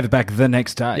it back the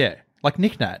next day. Yeah. Like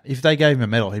Nick Nat, if they gave him a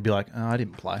medal, he'd be like, I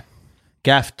didn't play.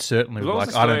 Gaff certainly would be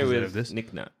like, I don't deserve this.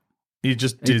 Nick Nat? He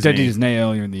just did his knee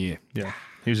earlier in the year. Yeah.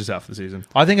 He was just out for the season.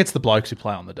 I think it's the blokes who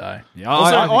play on the day. Yeah,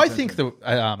 also, I think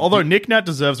although Nick Nat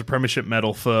deserves a premiership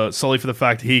medal solely for the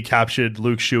fact he captured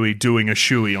Luke Shuey doing a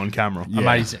shoey on camera. Yeah.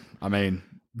 Amazing. I mean,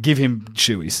 give him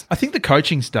shoeys. I think the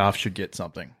coaching staff should get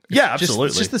something. Yeah, absolutely.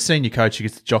 It's just the senior coach who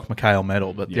gets the Jock McHale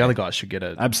medal, but the other guys should get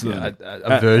a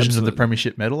version of the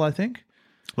premiership medal, I think.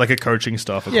 Like a coaching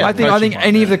staff. Yeah, I think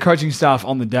any of the coaching staff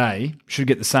on the day should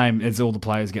get the same as all the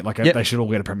players get. They should all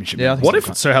get a premiership medal.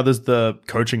 How there's the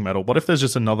coaching medal? What if there's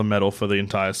just another medal for the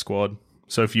entire squad?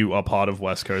 So if you are part of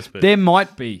West Coast, there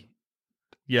might be.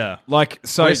 Yeah.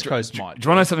 West Coast might. Do you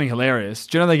want to know something hilarious?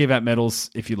 Do you know they give out medals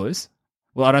if you lose?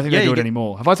 Well, I don't think they do it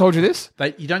anymore. Have I told you this?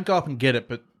 You don't go up and get it,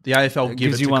 but the AFL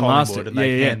gives it to Collingwood and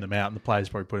they hand them out, and the players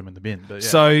probably put them in the bin. But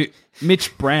So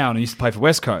Mitch Brown, who used to play for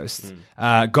West Coast,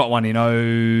 got one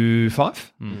in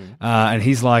 05. And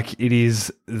he's like, it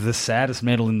is the saddest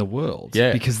medal in the world.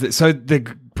 Yeah. Because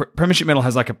the premiership medal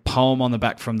has like a poem on the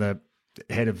back from the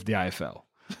head of the AFL.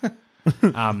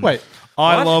 Wait.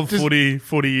 I love footy.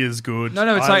 Footy is good.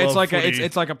 No, it's like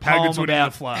a poem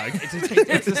about the flag.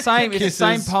 It's the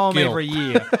same poem every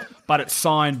year, but it's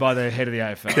signed by the head of the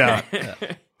AFL. Yeah.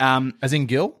 As in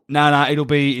Gill? No, it'll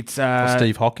be or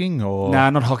Steve Hocking or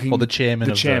not Hocking, or the chairman.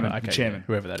 The chairman,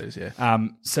 whoever that is. Yeah.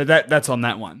 So that's on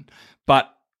that one,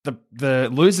 but. The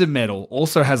loser medal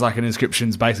also has like an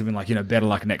inscription's basically like, better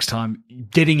luck next time.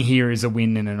 Getting here is a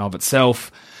win in and of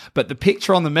itself. But the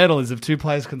picture on the medal is of 2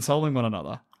 players consoling one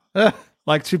another.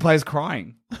 Like 2 players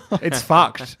crying. It's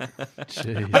fucked.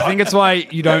 Jeez. I think it's why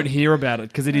you don't hear about it,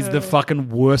 because it is the fucking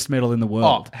worst medal in the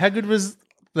world. Oh, how good was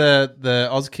the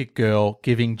Auskick girl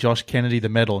giving Josh Kennedy the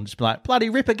medal and just be like,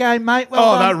 bloody ripper game, mate.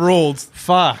 Well done. That ruled.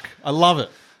 Fuck. I love it.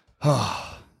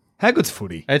 How good's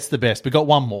footy? It's the best. We got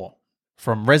one more.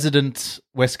 From resident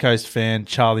West Coast fan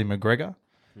Charlie McGregor.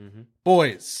 Mm-hmm.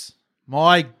 Boys,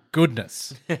 my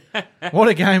goodness. What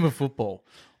a game of football.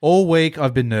 All week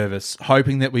I've been nervous,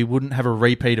 hoping that we wouldn't have a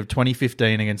repeat of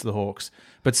 2015 against the Hawks.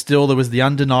 But still, there was the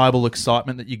undeniable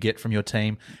excitement that you get from your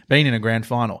team being in a grand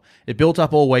final. It built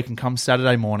up all week, and come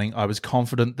Saturday morning, I was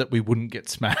confident that we wouldn't get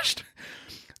smashed.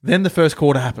 Then the first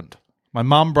quarter happened. My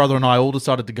mum, brother and I all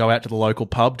decided to go out to the local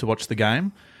pub to watch the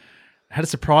game. Had a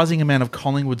surprising amount of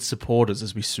Collingwood supporters,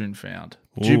 as we soon found.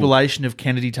 Jubilation of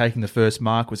Kennedy taking the first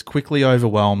mark was quickly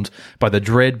overwhelmed by the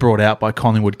dread brought out by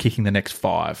Collingwood kicking the next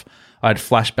 5. I had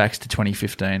flashbacks to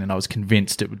 2015, and I was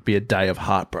convinced it would be a day of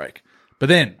heartbreak. But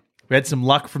then we had some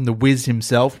luck from the Wiz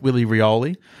himself, Willie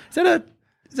Rioli. Is that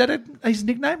his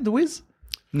nickname, the Wiz?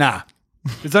 Nah.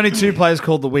 There's only 2 players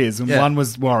called the Wiz, and one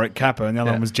was Warwick Kappa, and the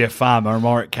other one was Jeff Farmer. And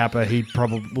Warwick Kappa, he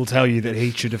probably will tell you that he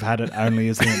should have had it only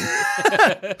as him.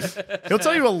 He'll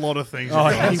tell you a lot of things. Oh,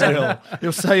 he will.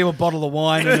 He'll sell you a bottle of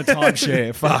wine and a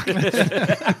timeshare. Fuck.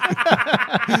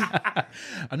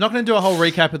 I'm not going to do a whole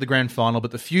recap of the grand final, but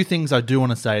the few things I do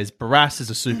want to say is Barras is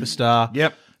a superstar.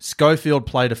 Yep. Schofield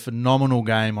played a phenomenal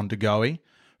game on De Goey,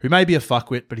 who may be a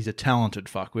fuckwit, but he's a talented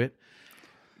fuckwit.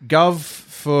 Gov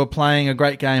for playing a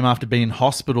great game after being in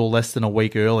hospital less than a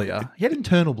week earlier. He had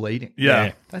internal bleeding.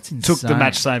 Yeah. That's insane. Took the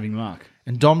match-saving mark.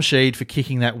 And Dom Sheed for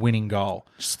kicking that winning goal.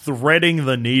 Just threading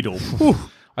the needle.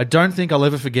 I don't think I'll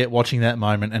ever forget watching that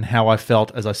moment and how I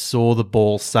felt as I saw the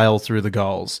ball sail through the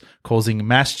goals, causing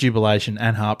mass jubilation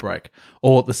and heartbreak,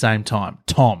 all at the same time.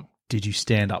 Tom, did you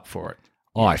stand up for it?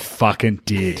 I fucking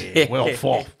did. Well,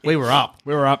 we were up.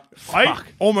 We were up. I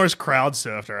almost crowd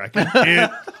surfed, I reckon.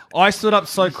 I stood up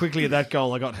so quickly at that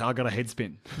goal, I got a head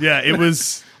spin. Yeah, it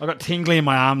was... I got tingly in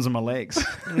my arms and my legs.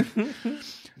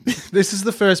 This is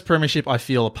the first premiership I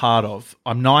feel a part of.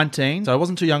 I'm 19, so I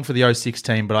wasn't too young for the 06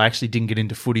 team, but I actually didn't get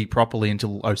into footy properly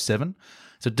until 07,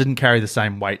 so it didn't carry the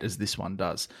same weight as this one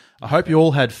does. I hope you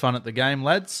all had fun at the game,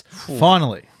 lads.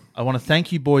 Finally, I want to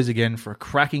thank you boys again for a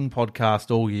cracking podcast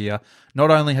all year.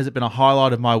 Not only has it been a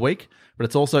highlight of my week, but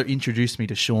it's also introduced me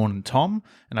to Sean and Tom,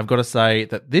 and I've got to say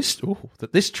that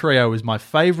this trio is my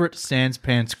favourite Sans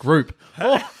Pants group.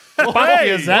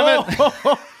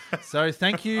 So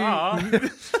thank you. I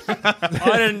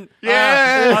didn't.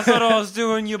 Yeah. I thought I was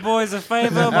doing you boys a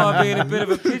favour by being a bit of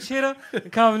a pitch hitter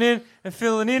and coming in and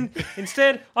filling in.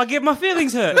 Instead, I get my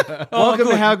feelings hurt. Welcome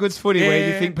to How Good's Footy,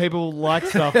 where you think people like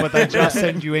stuff, but they just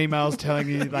send you emails telling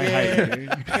you they hate you.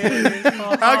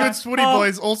 How Good's Footy,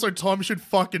 boys. Also, Tom should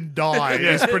fucking die.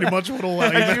 Is pretty much what all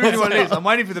that That's what it is. I'm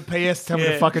waiting for the PS to tell me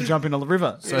to fucking jump in the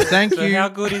river. So thank you. How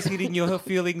good is getting your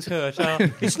feelings hurt?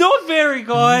 It's not very,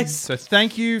 guys. So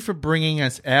thank you for bringing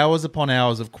us hours upon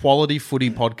hours of quality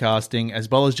footy podcasting, as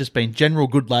well as just being general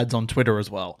good lads on Twitter as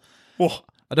well. Oh.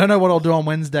 I don't know what I'll do on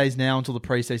Wednesdays now until the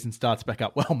preseason starts back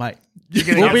up. Well, mate,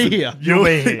 we'll be here. You'll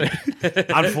be here.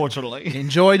 Unfortunately.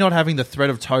 Enjoy not having the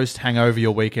threat of toast hang over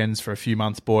your weekends for a few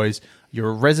months, boys. You're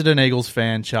a resident Eagles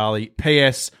fan, Charlie.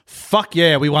 P.S. Fuck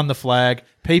yeah, we won the flag.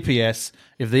 P.P.S.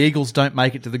 If the Eagles don't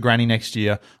make it to the granny next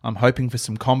year, I'm hoping for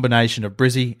some combination of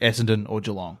Brizzy, Essendon, or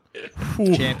Geelong.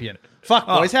 Champion. Fuck,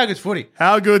 boys. How good's footy?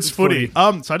 How good's footy? So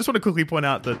I just want to quickly point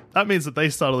out that means that they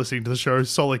started listening to the show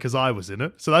solely because I was in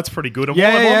it. So that's pretty good. And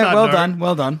while I'm on that note,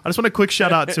 well done. I just want a quick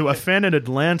shout out to a fan in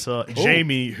Atlanta,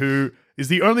 Jamie, who is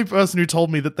the only person who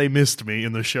told me that they missed me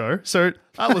in the show. So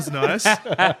that was nice.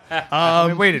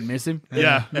 We didn't miss him.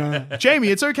 Yeah. Jamie,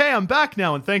 it's okay. I'm back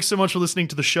now. And thanks so much for listening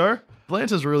to the show.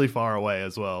 Atlanta's really far away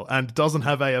as well and doesn't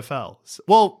have AFL.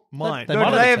 Well, might. They Do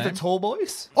might they have have the the tall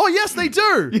boys? Oh, yes, they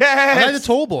do. Yes. Are they the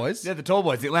tall boys? Yeah, the tall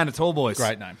boys. The Atlanta tall boys.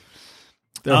 Great name.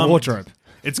 The wardrobe.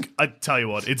 I tell you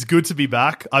what, it's good to be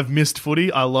back. I've missed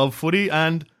footy. I love footy.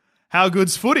 And how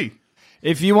good's footy?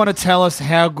 If you want to tell us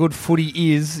how good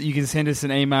footy is, you can send us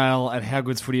an email at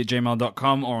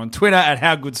howgoodsfooty@gmail.com or on Twitter at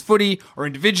howgoodsfooty, or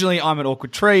individually, I'm at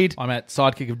Awkward Treed. I'm at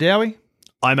Sidekick of Dowie.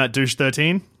 I'm at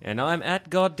Douche13. And I'm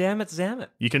at Goddammit Zammit.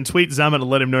 You can tweet Zammit and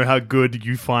let him know how good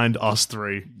you find us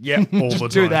three. Yeah, all the time.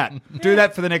 do that. Do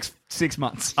that for the next 6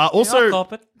 months. Also, Yeah, I'll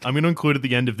cop it. I'm going to include at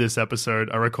the end of this episode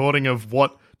a recording of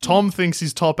what Tom thinks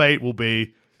his top 8 will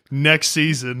be next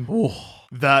season.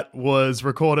 That was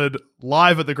recorded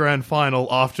live at the grand final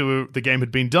after the game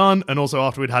had been done and also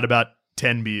after we'd had about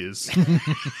 10 beers.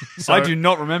 I do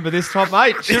not remember this top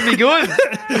 8. Should be good.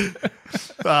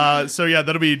 So yeah,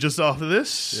 that'll be just after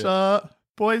this.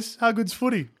 Boys, how good's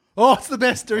footy? Oh, it's the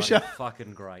best, Dusha.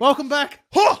 Fucking great. Welcome back.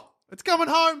 Oh, it's coming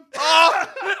home.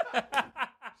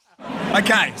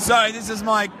 Okay, so this is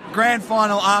my grand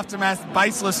final aftermath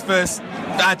baseless first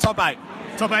top 8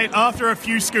 Top 8 after a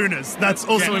few schooners. That's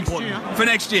also important. for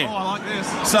next year. Oh, I like this.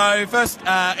 So first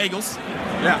Eagles.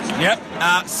 Yeah.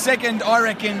 Yep. Second, I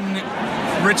reckon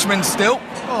Richmond still.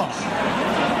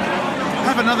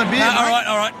 Have another beer,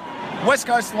 All right. West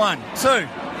Coast 1, 2,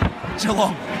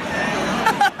 Geelong.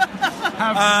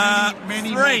 Have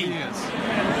many 3.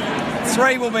 beers.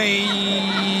 3 will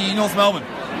be North Melbourne.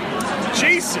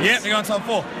 Jesus. Yep, they're going top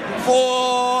 4.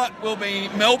 4 will be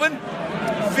Melbourne.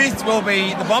 5th will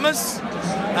be the Bombers.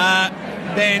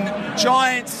 Then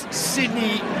Giants,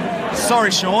 Sydney.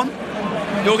 Sorry, Sean.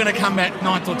 You're going to come at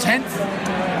 9th or 10th.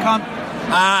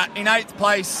 In 8th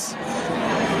place,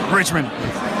 Richmond.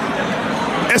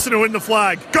 Essendon win the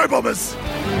flag. Go Bombers!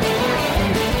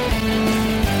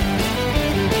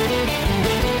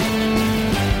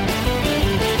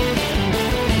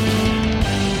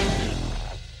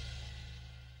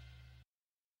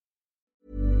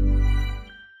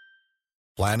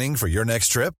 Planning for your next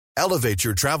trip? Elevate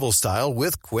your travel style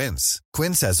with Quince.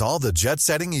 Quince has all the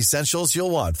jet-setting essentials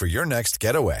you'll want for your next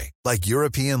getaway, like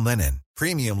European linen,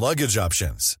 premium luggage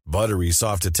options, buttery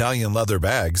soft Italian leather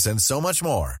bags, and so much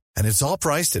more. And it's all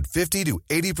priced at 50 to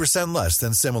 80% less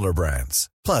than similar brands.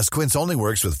 Plus, Quince only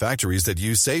works with factories that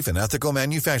use safe and ethical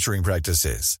manufacturing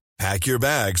practices. Pack your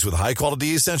bags with high-quality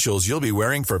essentials you'll be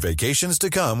wearing for vacations to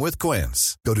come with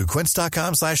Quince. Go to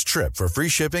quince.com/trip for free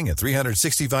shipping and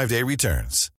 365-day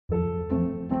returns.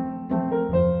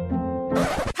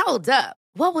 Hold up.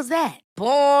 What was that?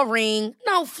 Boring.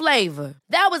 No flavor.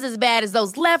 That was as bad as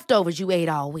those leftovers you ate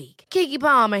all week. Keke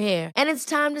Palmer here, and it's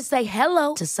time to say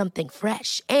hello to something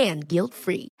fresh and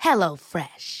guilt-free. Hello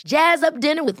Fresh. Jazz up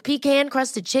dinner with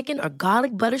pecan-crusted chicken or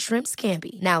garlic butter shrimp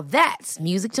scampi. Now that's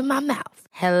music to my mouth.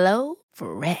 Hello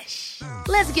Fresh.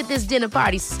 Let's get this dinner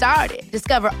party started.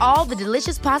 Discover all the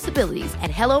delicious possibilities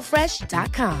at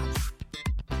HelloFresh.com.